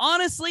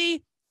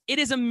 Honestly, it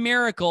is a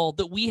miracle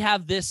that we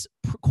have this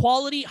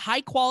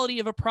high quality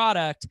of a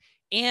product,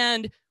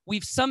 and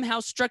we've somehow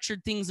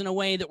structured things in a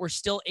way that we're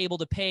still able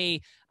to pay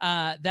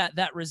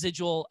that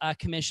residual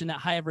commission, that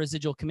high of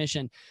residual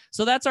commission.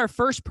 So that's our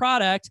first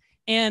product.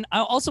 And I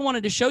also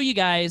wanted to show you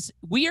guys,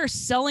 we are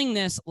selling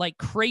this like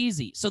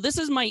crazy. So this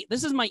is my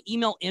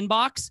email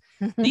inbox.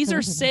 These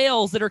are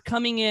sales that are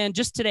coming in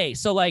just today.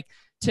 So like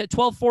to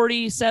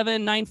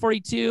 12:47,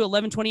 9:42,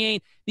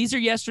 11:28. These are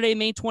yesterday,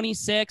 May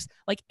 26th.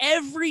 Like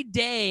every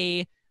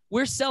day,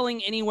 we're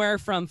selling anywhere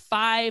from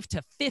 5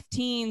 to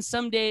 15,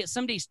 some days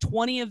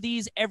 20 of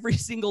these every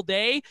single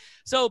day.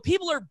 So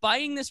people are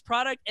buying this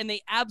product and they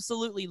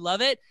absolutely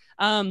love it.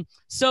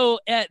 So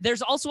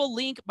there's also a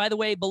link, by the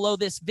way, below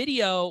this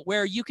video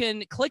where you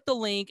can click the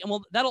link and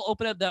that'll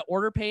open up the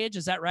order page.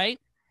 Is that right?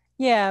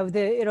 Yeah,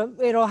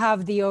 it'll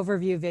have the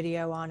overview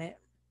video on it.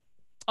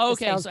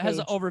 Okay, so it has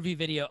an overview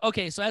video.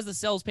 Okay, so it has the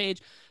sales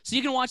page. So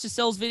you can watch the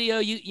sales video.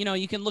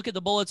 You can look at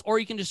the bullets, or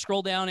you can just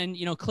scroll down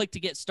and click to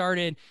get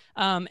started.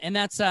 And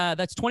that's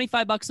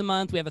 25 bucks a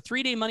month. We have a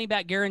 3-day money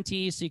back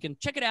guarantee, so you can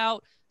check it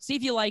out, see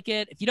if you like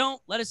it. If you don't,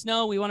 let us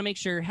know. We want to make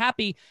sure you're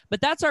happy.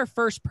 But that's our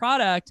first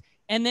product.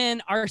 And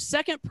then our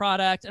second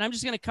product, and I'm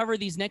just going to cover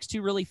these next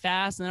two really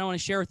fast, and then I want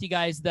to share with you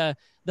guys the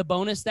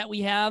bonus that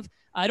we have.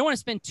 I don't want to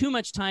spend too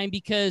much time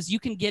because you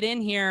can get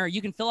in here,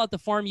 you can fill out the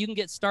form, you can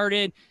get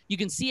started, you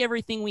can see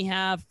everything we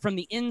have from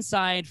the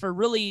inside for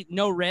really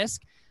no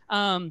risk.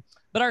 But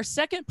our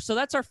second, so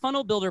that's our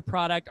funnel builder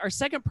product. Our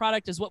second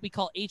product is what we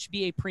call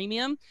HBA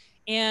Premium.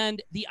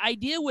 And the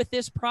idea with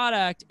this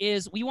product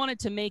is we wanted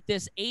to make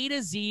this A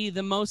to Z,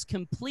 the most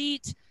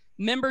complete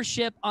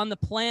membership on the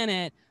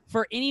planet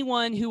for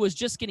anyone who was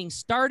just getting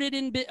started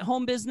in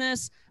home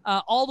business,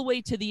 all the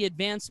way to the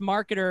advanced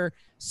marketer,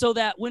 so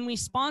that when we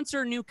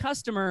sponsor new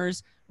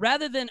customers,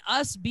 rather than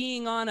us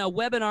being on a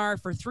webinar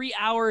for 3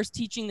 hours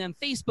teaching them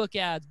Facebook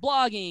ads,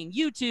 blogging,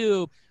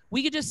 YouTube,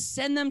 we could just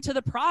send them to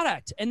the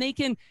product, and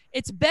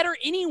it's better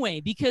anyway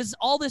because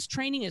all this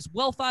training is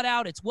well thought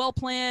out, it's well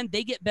planned,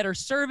 they get better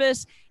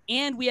service,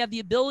 and we have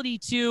the ability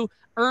to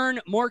earn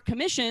more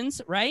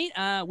commissions, right?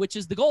 Which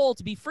is the goal,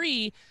 to be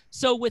free.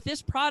 So with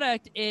this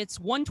product, it's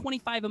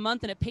 $125 a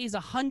month and it pays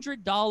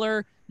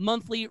 $100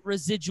 monthly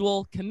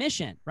residual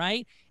commission,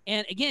 right?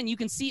 And again, you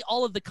can see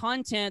all of the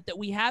content that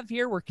we have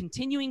here. We're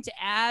continuing to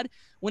add.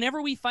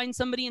 Whenever we find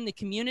somebody in the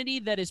community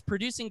that is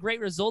producing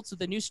great results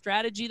with a new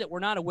strategy that we're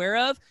not aware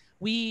of,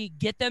 we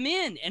get them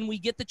in and we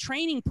get the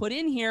training put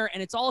in here,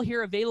 and it's all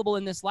here available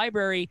in this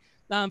library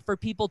for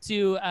people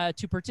to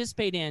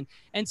participate in.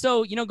 And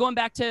so, going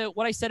back to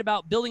what I said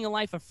about building a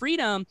life of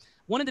freedom,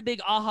 one of the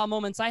big aha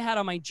moments I had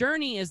on my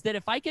journey is that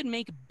if I could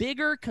make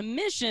bigger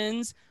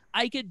commissions,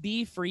 I could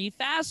be free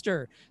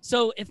faster.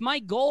 So if my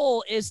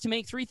goal is to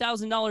make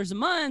 $3,000 a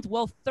month,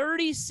 well,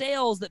 30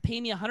 sales that pay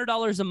me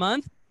 $100 a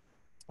month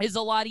is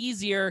a lot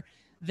easier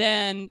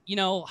than,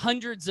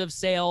 hundreds of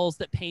sales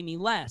that pay me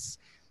less.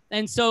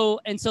 And so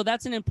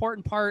that's an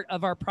important part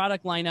of our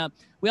product lineup.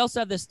 We also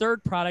have this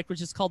third product, which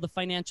is called the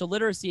Financial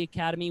Literacy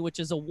Academy, which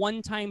is a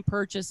one-time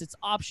purchase. It's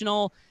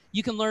optional.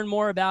 You can learn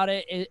more about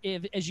it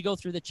as you go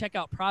through the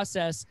checkout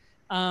process.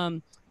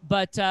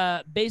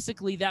 But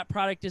basically, that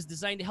product is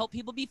designed to help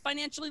people be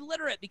financially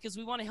literate because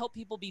we want to help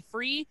people be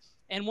free.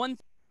 And one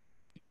thing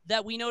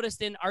that we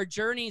noticed in our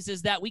journeys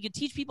is that we could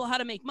teach people how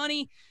to make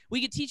money. We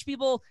could teach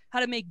people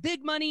how to make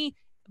big money.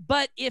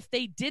 But if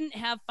they didn't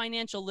have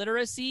financial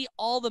literacy,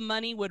 all the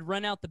money would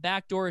run out the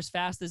back door as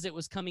fast as it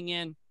was coming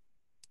in.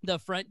 the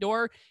front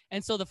door.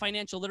 And so the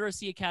Financial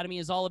Literacy Academy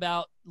is all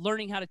about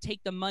learning how to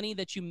take the money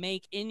that you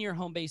make in your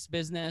home-based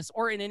business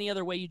or in any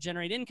other way you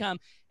generate income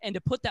and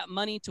to put that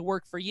money to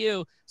work for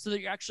you so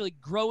that you're actually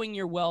growing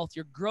your wealth,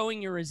 you're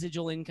growing your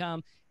residual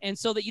income, and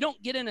so that you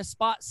don't get in a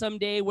spot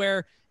someday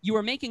where you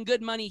were making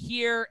good money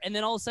here and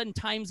then all of a sudden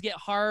times get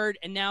hard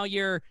and now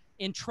you're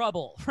in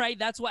trouble, right?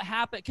 That's what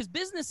happened, because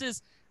business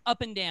is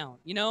up and down,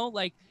 you know,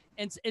 like,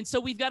 and so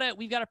we've got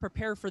to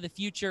prepare for the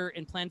future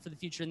and plan for the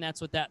future, and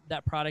that's what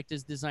that product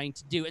is designed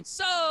to do. And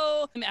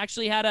so I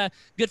actually had a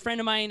good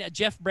friend of mine,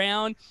 Jeff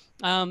Brown,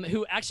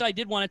 who actually I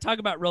did want to talk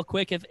about real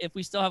quick if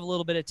we still have a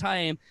little bit of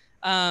time.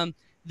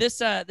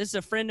 This is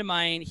a friend of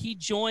mine. He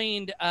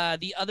joined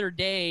the other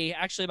day,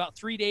 actually about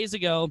 3 days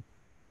ago.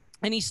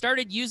 And he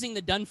started using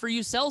the Done For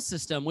You sales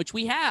system, which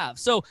we have.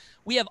 So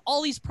we have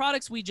all these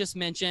products we just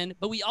mentioned,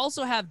 but we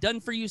also have Done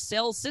For You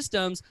sales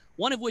systems,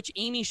 one of which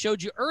Amy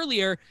showed you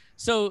earlier.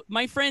 So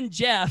my friend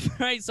Jeff,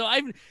 right? So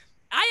I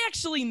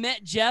actually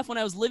met Jeff when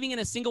I was living in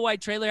a single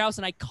wide trailer house,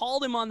 and I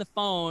called him on the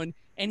phone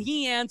and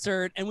he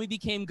answered and we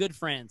became good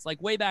friends.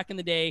 Like way back in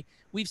the day,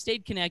 we've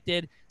stayed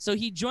connected. So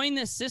he joined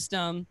this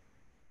system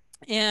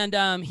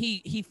and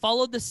he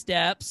followed the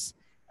steps.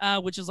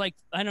 Which is like,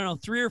 I don't know,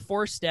 3 or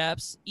 4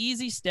 steps,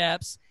 easy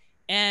steps.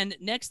 And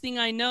next thing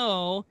I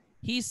know,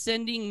 he's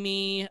sending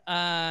me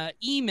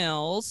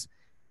emails,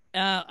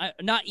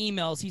 not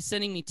emails, he's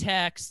sending me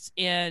texts,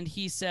 and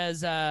he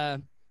says,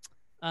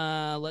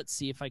 let's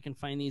see if I can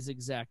find these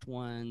exact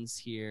ones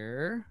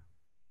here.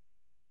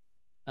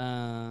 He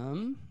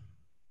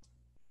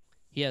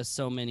has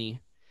so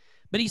many.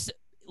 But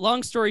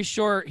long story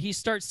short, he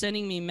starts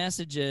sending me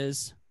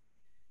messages.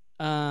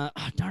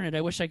 Darn it,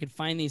 I wish I could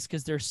find these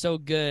because they're so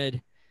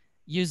good,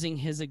 using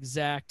his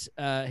exact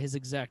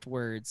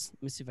words.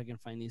 Let me see if I can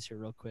find these here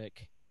real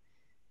quick.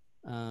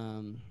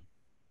 I'm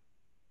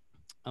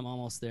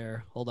almost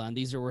there. Hold on.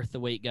 These are worth the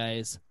wait,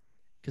 guys,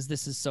 because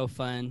this is so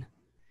fun.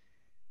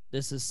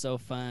 This is so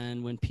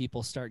fun when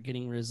people start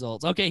getting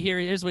results. Okay,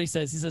 here's what he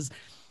says. He says,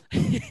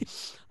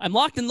 I'm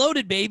locked and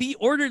loaded, baby.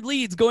 Ordered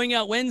leads going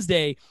out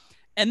Wednesday.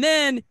 And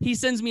then he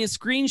sends me a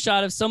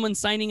screenshot of someone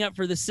signing up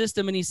for the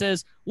system, and he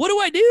says, what do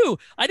I do?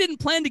 I didn't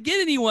plan to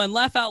get anyone.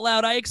 Laugh out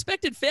loud. I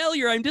expected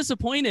failure. I'm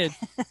disappointed.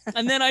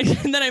 And then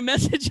I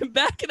message him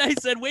back, and I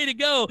said, way to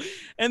go.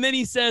 And then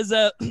he says,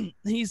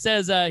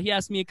 he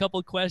asked me a couple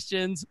of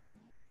questions.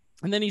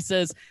 And then he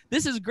says,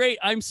 this is great.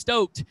 I'm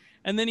stoked.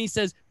 And then he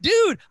says,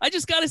 dude, I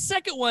just got a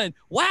second one.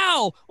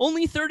 Wow,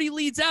 only 30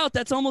 leads out.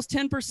 That's almost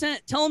 10%.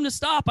 Tell him to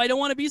stop. I don't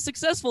want to be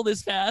successful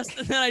this fast.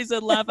 And then I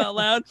said, laugh out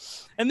loud.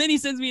 And then he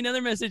sends me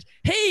another message.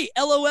 Hey,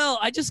 LOL,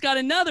 I just got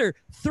another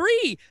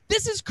 3.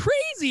 This is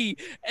crazy.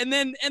 And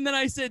then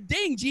I said,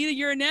 dang, Gina,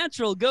 you're a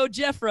natural. Go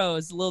Jeffro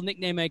is a little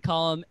nickname I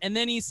call him. And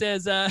then he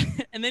says,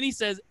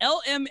 LMAO,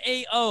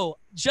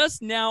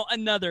 just now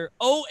another.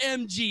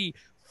 OMG.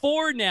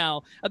 4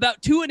 now,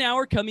 about 2 an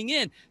hour coming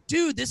in.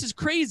 Dude, this is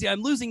crazy.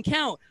 I'm losing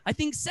count. I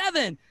think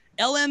 7.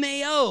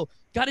 LMAO.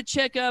 Got to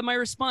check my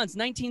response.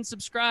 19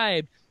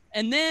 subscribed.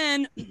 And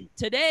then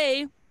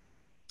today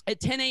at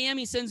 10 a.m.,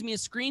 he sends me a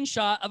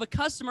screenshot of a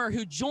customer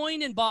who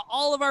joined and bought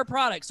all of our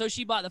products. So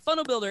she bought the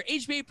Funnel Builder,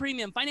 HBA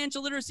Premium,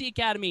 Financial Literacy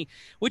Academy,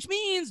 which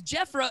means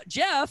Jeff,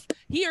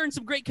 he earned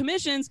some great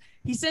commissions.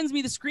 He sends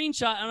me the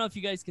screenshot. I don't know if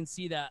you guys can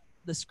see that.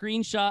 The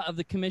screenshot of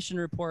the commission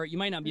report. You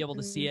might not be able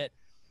to see it.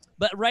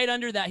 But right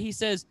under that, he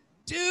says,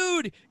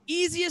 dude,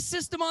 easiest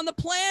system on the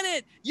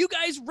planet. You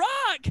guys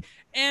rock.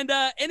 And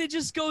it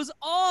just goes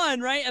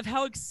on, right, of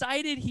how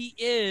excited he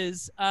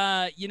is,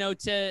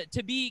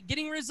 to be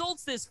getting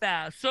results this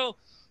fast. So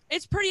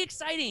it's pretty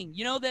exciting,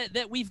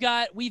 that we've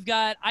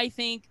got, I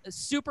think,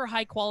 super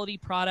high quality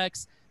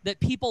products that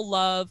people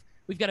love.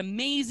 We've got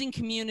amazing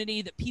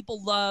community that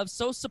people love,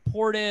 so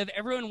supportive.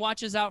 Everyone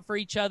watches out for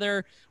each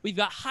other. We've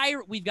got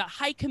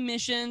high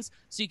commissions,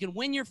 so you can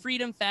win your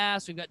freedom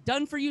fast. We've got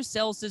Done For You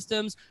sales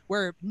systems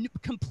where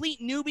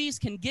complete newbies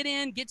can get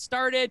in, get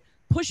started,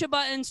 push a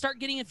button, start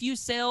getting a few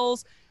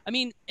sales. I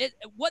mean,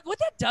 what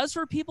that does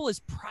for people is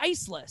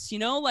priceless.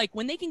 Like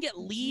when they can get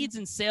leads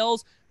and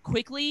sales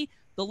quickly,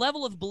 the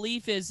level of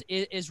belief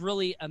is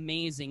really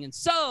amazing. And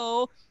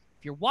so,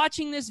 if you're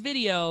watching this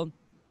video,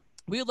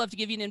 we would love to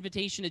give you an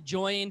invitation to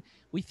join.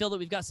 We feel that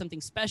we've got something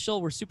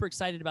special. We're super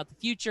excited about the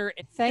future.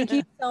 Thank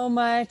you so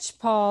much,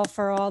 Paul,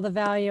 for all the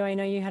value. I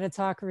know you had to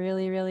talk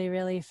really, really,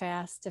 really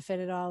fast to fit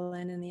it all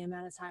in the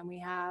amount of time we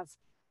have.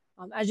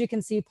 As you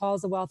can see,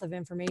 Paul's a wealth of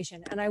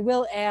information. And I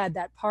will add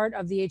that part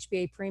of the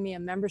HBA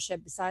Premium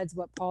membership, besides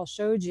what Paul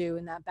showed you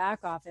in that back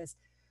office,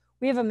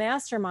 we have a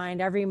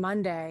mastermind every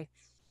Monday.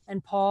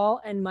 And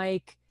Paul and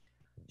Mike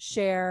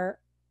share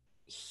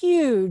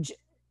huge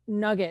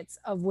nuggets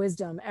of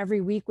wisdom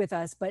every week with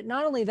us. But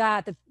not only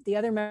that, the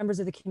other members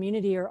of the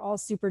community are all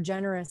super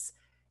generous.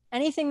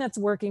 Anything that's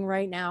working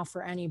right now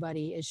for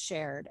anybody is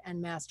shared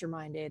and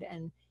masterminded,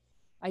 and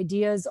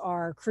ideas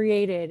are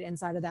created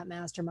inside of that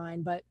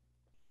mastermind. But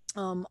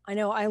I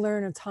know I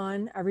learn a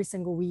ton every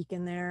single week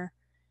in there.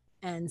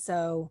 And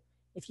so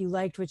if you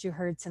liked what you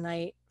heard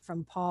tonight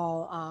from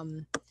Paul,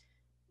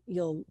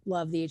 you'll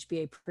love the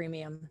HBA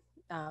Premium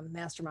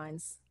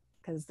Masterminds,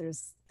 because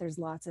there's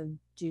lots of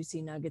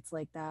juicy nuggets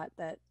like that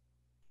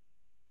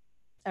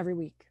every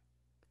week.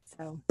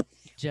 So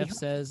Jeff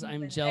says,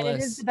 I'm and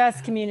jealous. it is the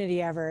best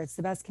community ever. It's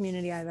the best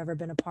community I've ever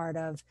been a part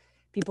of.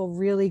 People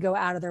really go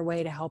out of their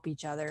way to help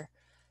each other.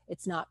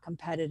 It's not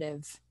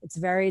competitive. It's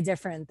very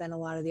different than a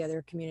lot of the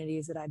other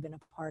communities that I've been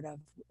a part of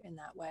in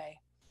that way.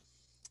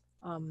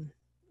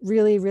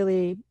 Really,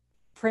 really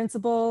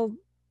principle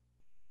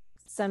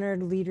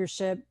centered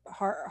leadership,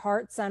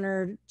 heart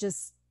centered,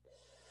 just,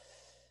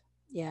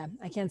 yeah,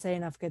 I can't say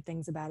enough good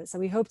things about it. So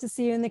we hope to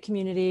see you in the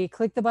community.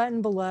 Click the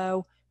button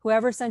below.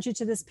 Whoever sent you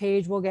to this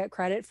page will get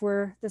credit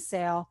for the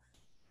sale.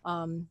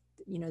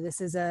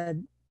 This is a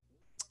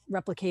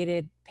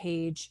replicated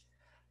page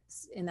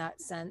in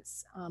that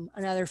sense.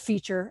 Another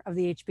feature of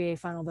the HBA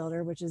Funnel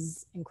Builder, which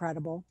is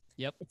incredible.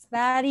 Yep. It's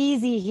that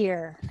easy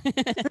here.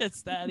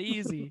 It's that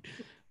easy.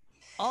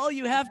 All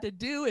you have to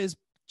do is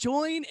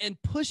join and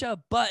push a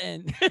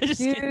button.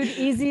 Dude,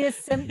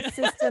 easiest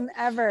system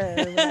ever.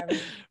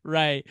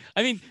 Right.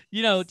 I mean,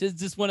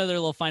 just one other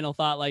little final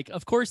thought. Like,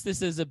 of course,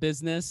 this is a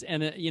business.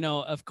 And,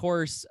 of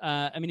course,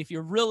 I mean, if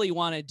you really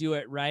want to do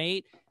it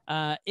right,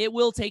 it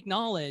will take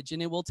knowledge,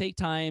 and it will take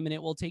time, and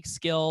it will take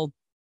skill.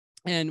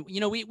 And,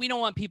 we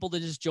don't want people to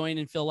just join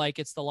and feel like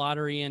it's the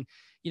lottery. And,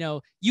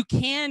 you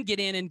can get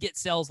in and get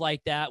sales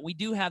like that. We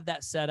do have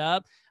that set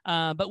up.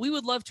 But we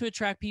would love to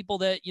attract people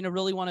that,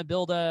 really want to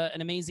build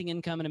an amazing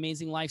income, an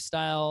amazing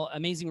lifestyle,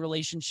 amazing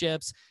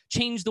relationships,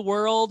 change the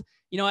world.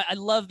 I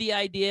love the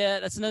idea.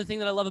 That's another thing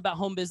that I love about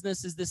home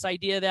business, is this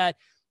idea that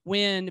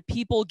when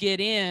people get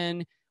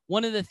in,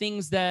 one of the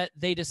things that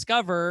they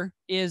discover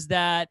is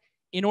that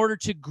in order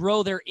to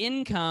grow their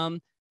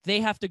income,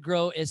 they have to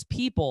grow as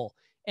people.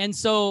 And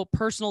so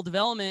personal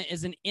development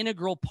is an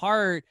integral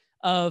part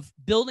of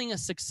building a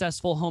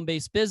successful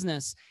home-based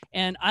business.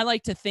 And I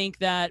like to think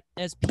that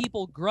as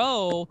people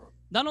grow,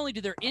 not only do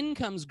their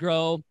incomes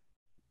grow,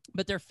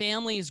 but their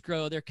families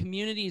grow, their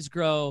communities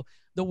grow,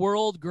 the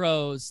world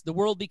grows, the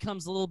world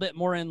becomes a little bit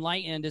more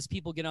enlightened as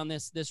people get on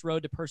this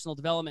road to personal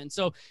development. And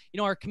so,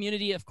 our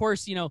community, of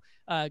course,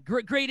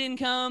 great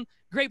income,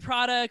 great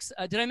products.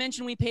 Did I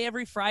mention we pay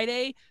every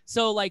Friday?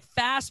 So like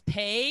fast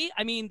pay.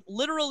 I mean,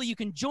 literally you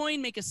can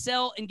join, make a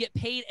sale, and get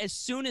paid as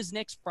soon as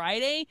next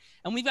Friday.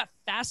 And we've got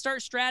fast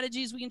start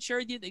strategies we can share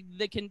with you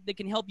that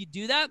can help you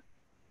do that.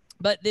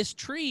 But this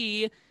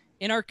tree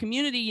in our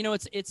community,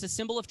 it's a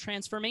symbol of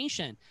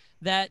transformation,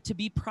 that to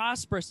be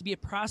prosperous, to be a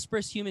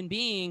prosperous human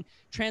being,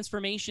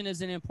 transformation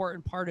is an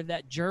important part of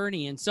that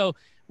journey. And so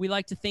we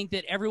like to think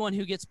that everyone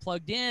who gets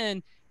plugged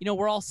in,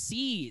 we're all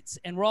seeds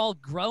and we're all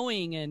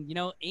growing. And,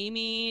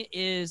 Amy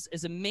is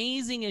as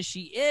amazing as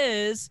she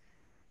is.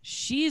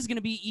 She's going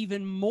to be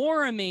even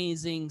more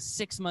amazing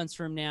 6 months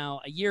from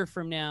now, a year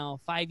from now,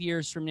 5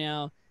 years from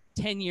now,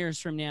 10 years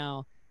from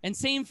now. And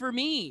same for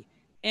me.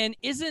 And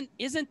isn't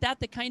that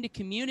the kind of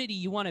community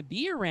you want to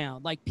be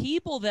around? Like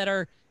people that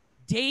are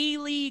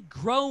daily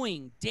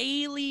growing,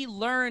 daily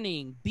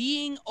learning,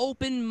 being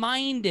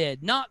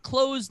open-minded, not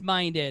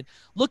closed-minded,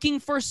 looking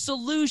for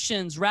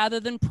solutions rather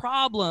than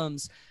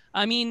problems.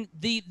 I mean,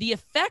 the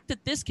effect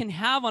that this can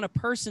have on a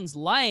person's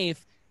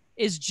life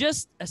is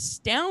just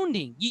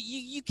astounding.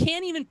 You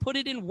can't even put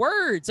it in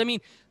words. I mean,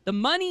 the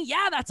money,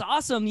 yeah, that's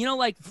awesome.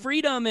 Like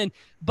freedom and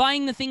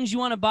buying the things you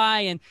want to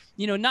buy, and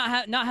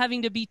not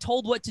having to be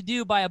told what to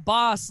do by a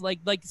boss, like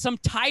some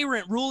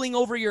tyrant ruling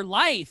over your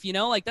life.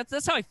 Like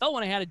that's how I felt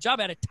when I had a job.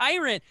 I had a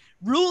tyrant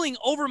ruling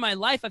over my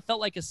life. I felt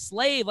like a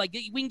slave. Like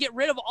we can get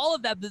rid of all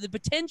of that. The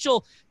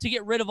potential to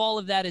get rid of all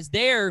of that is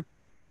there.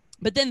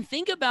 But then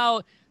think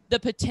about the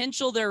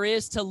potential there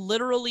is to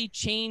literally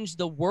change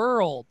the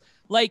world.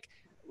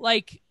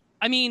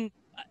 I mean,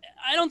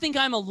 I don't think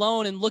I'm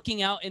alone in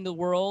looking out in the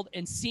world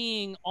and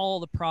seeing all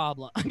the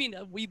problems. I mean,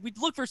 we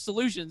look for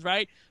solutions,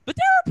 right? But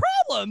there are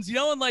problems,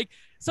 and like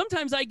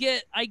sometimes I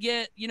get, I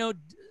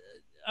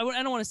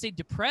don't want to say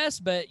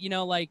depressed, but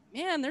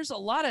man, there's a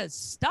lot of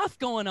stuff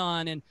going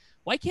on, and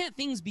why can't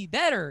things be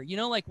better?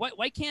 Like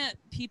why can't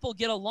people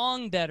get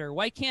along better?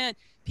 Why can't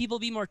people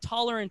be more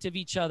tolerant of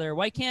each other?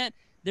 Why can't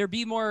there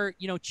be more,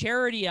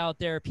 charity out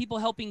there, people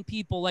helping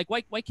people? Like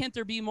why can't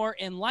there be more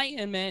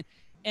enlightenment?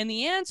 And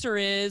the answer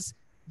is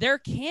there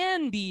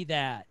can be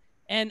that.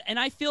 And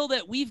I feel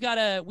that we've got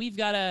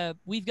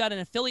an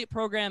affiliate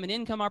program, an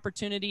income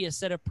opportunity, a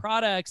set of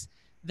products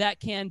that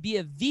can be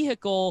a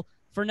vehicle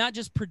for not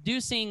just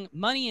producing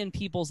money in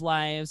people's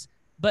lives,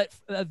 but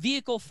a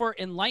vehicle for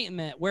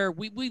enlightenment, where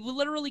we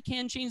literally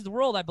can change the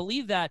world. I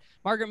believe that.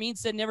 Margaret Mead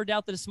said, never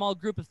doubt that a small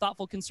group of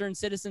thoughtful, concerned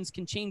citizens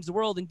can change the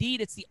world. Indeed,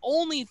 it's the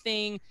only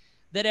thing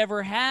that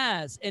ever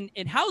has. And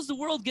how's the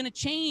world going to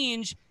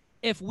change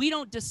if we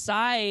don't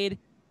decide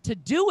to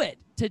do it,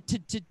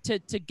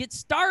 to get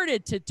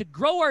started, to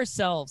grow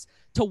ourselves,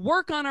 to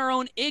work on our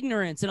own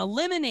ignorance and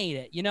eliminate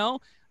it,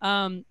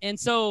 And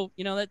so,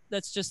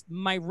 that's just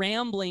my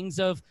ramblings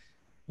of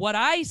what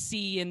I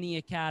see in the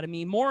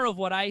Academy. More of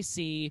what I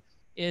see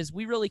is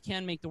we really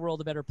can make the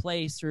world a better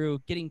place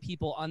through getting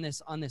people on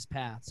this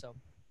path. So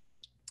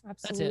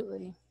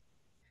absolutely.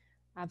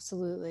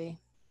 Absolutely.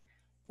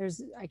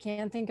 I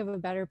can't think of a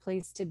better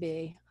place to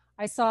be.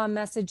 I saw a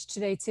message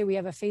today too. We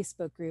have a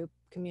Facebook group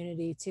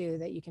community too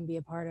that you can be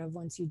a part of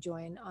once you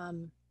join.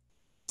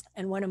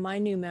 And one of my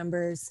new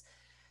members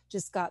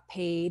just got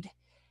paid,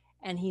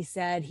 and he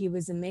said he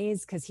was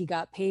amazed because he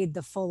got paid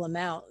the full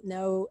amount,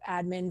 no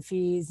admin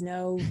fees,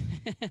 no.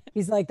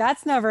 He's like,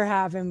 that's never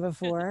happened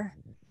before,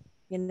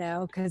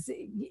 because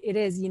it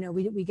is,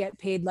 we get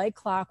paid like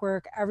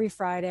clockwork every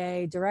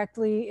Friday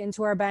directly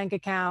into our bank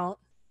account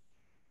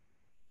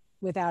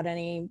without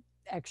any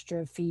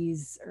extra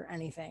fees or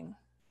anything.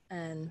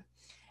 And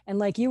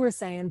like you were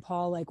saying,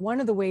 Paul, like one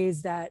of the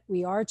ways that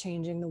we are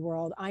changing the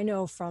world, I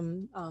know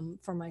from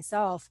for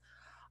myself,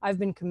 I've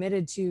been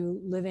committed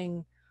to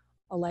living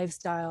a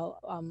lifestyle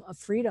of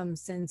freedom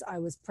since I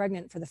was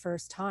pregnant for the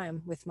first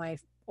time with my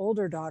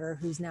older daughter,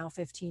 who's now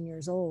 15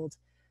 years old.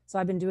 So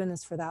I've been doing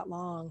this for that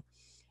long.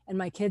 And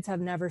my kids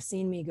have never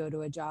seen me go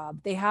to a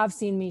job. They have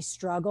seen me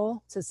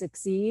struggle to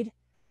succeed,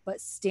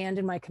 but stand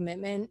in my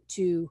commitment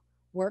to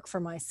work for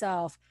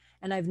myself.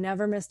 And I've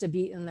never missed a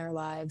beat in their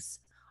lives.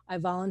 I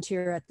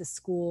volunteer at the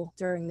school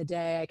during the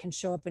day. I can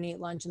show up and eat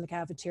lunch in the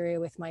cafeteria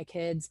with my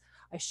kids.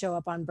 I show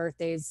up on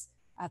birthdays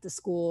at the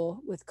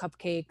school with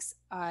cupcakes.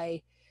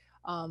 I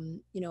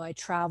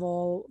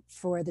travel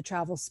for the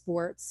travel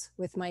sports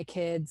with my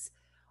kids.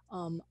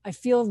 I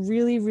feel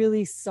really,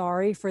 really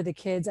sorry for the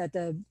kids at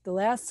the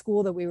last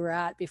school that we were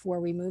at before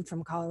we moved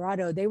from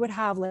Colorado. They would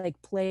have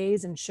like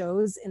plays and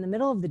shows in the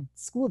middle of the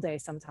school day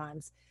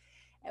sometimes,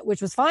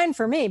 which was fine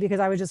for me because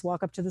I would just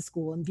walk up to the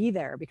school and be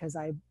there because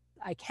I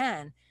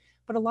can.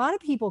 But a lot of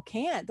people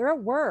can't. They're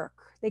at work.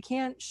 They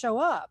can't show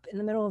up in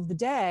the middle of the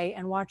day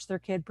and watch their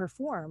kid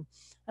perform.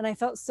 And I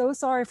felt so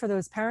sorry for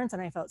those parents,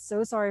 and I felt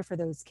so sorry for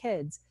those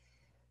kids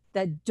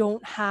that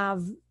don't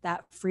have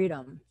that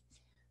freedom.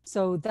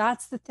 So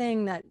that's the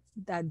thing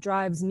that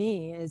drives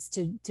me, is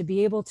to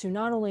be able to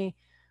not only,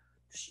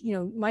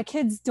 my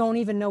kids don't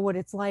even know what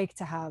it's like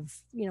to have,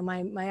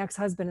 my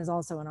ex-husband is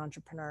also an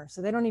entrepreneur,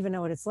 so they don't even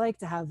know what it's like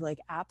to have like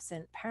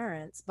absent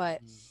parents.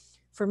 But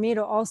for me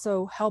to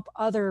also help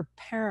other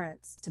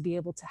parents to be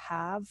able to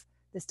have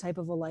this type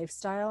of a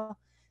lifestyle,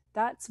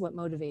 that's what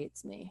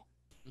motivates me.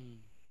 And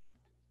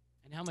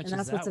how much is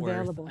that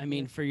worth? I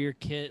mean, for your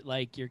kid,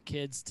 like your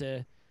kids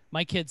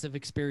my kids have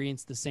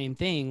experienced the same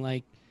thing.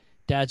 Like,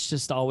 dad's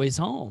just always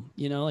home,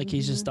 like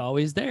he's just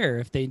always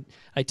there.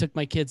 I took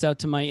my kids out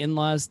to my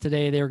in-laws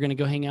today. They were going to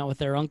go hang out with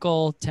their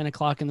uncle, 10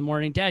 o'clock in the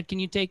morning. Dad, can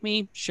you take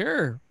me?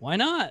 Sure. Why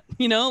not?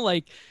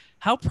 Like,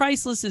 how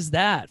priceless is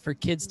that for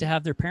kids to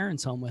have their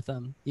parents home with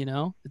them?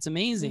 It's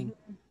amazing.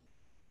 Yep.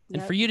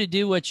 And for you to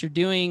do what you're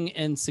doing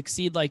and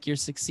succeed like you're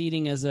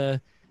succeeding as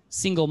a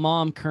single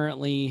mom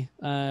currently,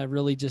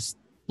 really just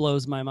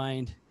blows my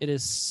mind. It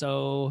is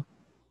so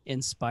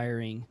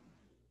inspiring.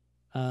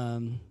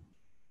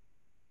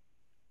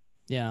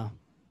 Yeah.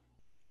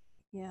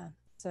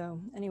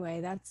 So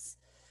anyway,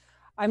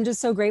 I'm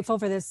just so grateful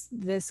for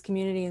this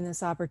community and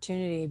this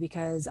opportunity,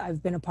 because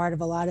I've been a part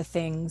of a lot of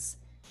things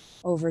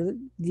over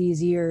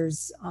these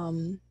years.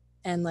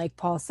 And like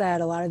Paul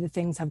said, a lot of the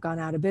things have gone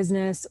out of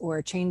business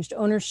or changed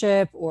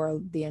ownership, or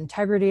the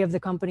integrity of the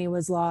company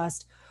was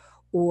lost,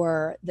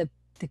 or the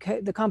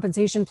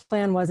compensation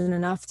plan wasn't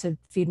enough to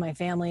feed my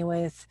family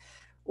with,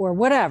 or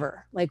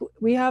whatever. Like,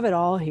 we have it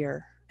all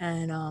here.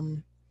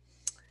 And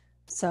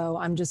so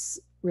I'm just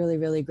really,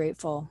 really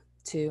grateful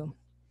to,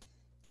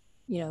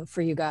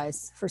 for you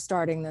guys for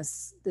starting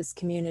this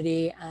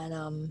community, and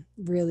I'm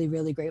really,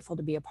 really grateful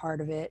to be a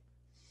part of it.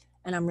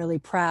 And I'm really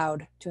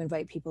proud to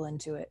invite people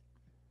into it.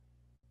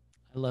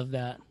 I love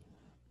that.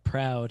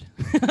 Proud.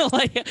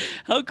 Like,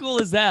 how cool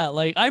is that?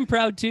 Like, I'm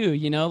proud too,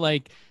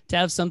 like to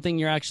have something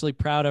you're actually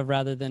proud of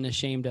rather than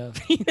ashamed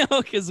of,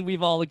 because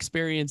we've all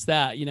experienced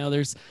that.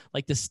 There's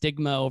like the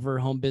stigma over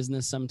home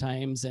business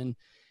sometimes. And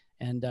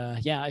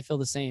yeah, I feel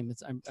the same.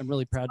 I'm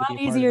really proud to be a part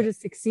of it. It's easier to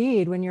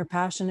succeed when you're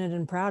passionate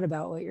and proud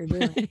about what you're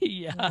doing.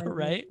 Yeah,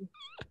 right.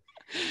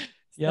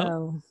 Yeah.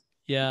 So,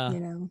 yeah.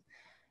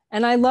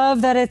 And I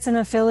love that it's an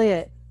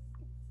affiliate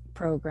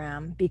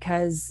program,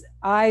 because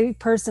I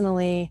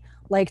personally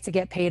like to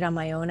get paid on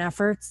my own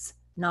efforts,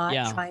 not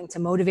trying to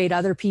motivate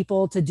other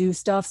people to do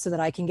stuff so that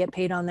I can get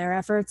paid on their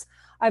efforts.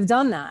 I've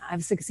done that.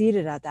 I've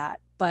succeeded at that.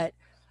 But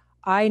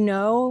I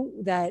know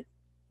that,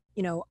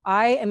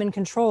 I am in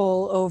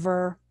control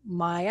over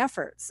my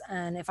efforts.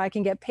 And if I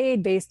can get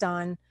paid based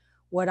on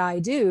what I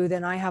do,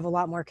 then I have a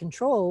lot more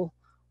control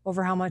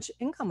over how much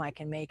income I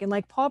can make. And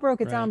like Paul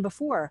broke it down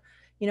before,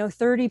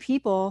 30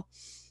 people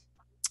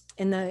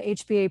in the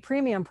HBA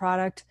premium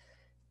product,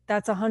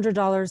 that's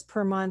 $100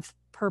 per month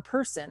per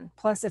person.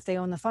 Plus, if they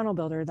own the funnel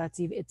builder,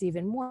 it's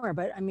even more.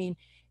 But I mean,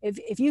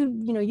 if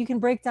you can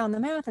break down the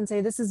math and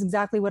say, this is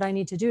exactly what I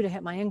need to do to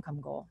hit my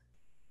income goal.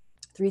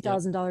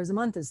 $3,000 a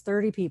month is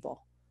 30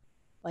 people.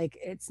 Like,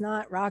 it's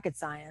not rocket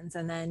science.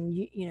 And then,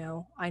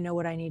 I know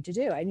what I need to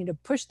do. I need to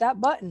push that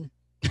button.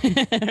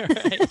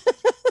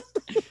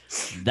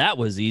 That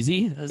was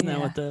easy. Isn't that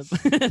what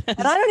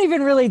and I don't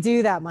even really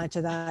do that much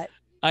of that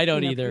I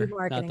don't paid either. Not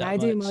marketing. that I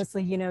do much.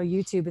 mostly,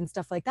 YouTube and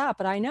stuff like that.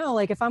 But I know,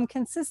 like, if I'm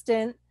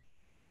consistent,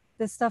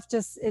 this stuff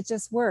it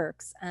just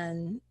works.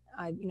 And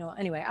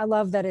anyway, I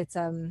love that it's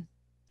an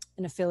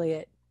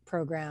affiliate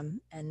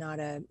program and not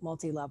a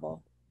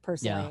multi-level. Yeah,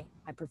 Personally,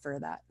 I prefer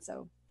that.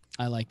 So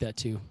I like that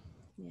too.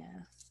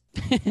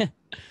 yeah.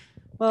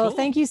 Well, Cool.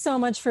 thank you so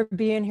much for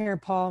being here,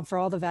 Paul, and for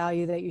all the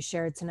value that you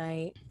shared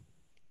tonight.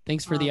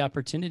 Thanks for the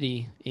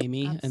opportunity,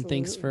 Amy, and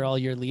thanks for Absolutely. all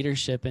your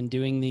leadership and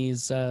doing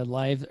these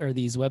live or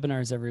these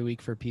webinars every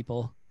week for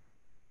people.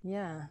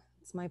 Yeah,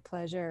 it's my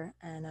pleasure.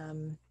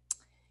 And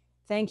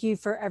thank you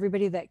for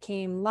everybody that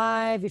came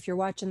live. If you're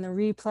watching the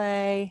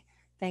replay,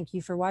 thank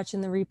you for watching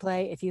the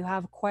replay. If you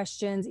have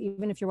questions,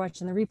 even if you're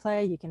watching the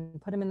replay, you can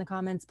put them in the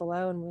comments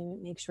below and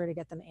we make sure to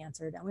get them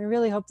answered. And we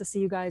really hope to see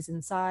you guys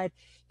inside.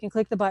 You can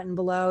click the button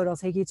below. It'll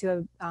take you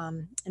to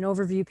an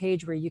overview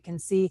page where you can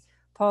see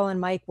Paul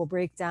and Mike will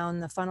break down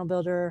the funnel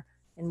builder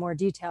in more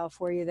detail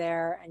for you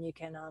there. And you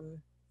can,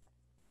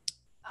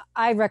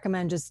 I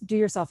recommend just do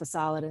yourself a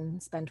solid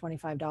and spend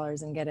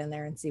 $25 and get in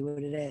there and see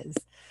what it is.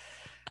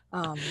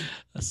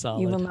 A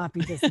solid. You will not be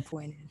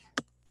disappointed.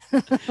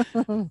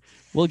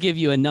 We'll give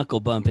you a knuckle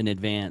bump in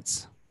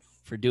advance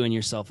for doing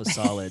yourself a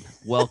solid.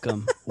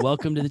 Welcome.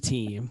 Welcome to the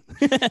team.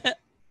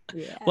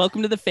 Yeah.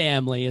 Welcome to the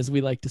family, as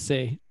we like to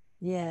say.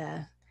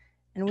 Yeah.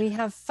 And we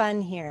have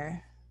fun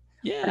here.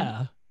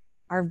 Yeah.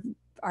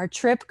 Our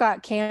trip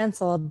got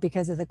canceled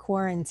because of the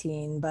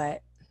quarantine,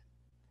 but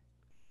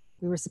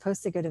we were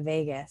supposed to go to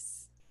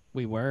Vegas.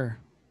 We were.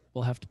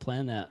 We'll have to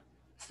plan that.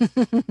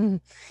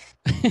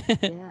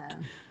 Yeah.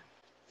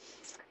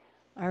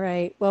 All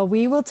right. Well,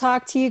 we will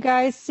talk to you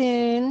guys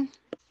soon.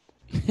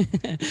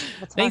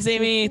 Thanks,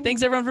 Amy.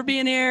 Thanks, everyone, for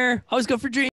being here. Always go for dreams.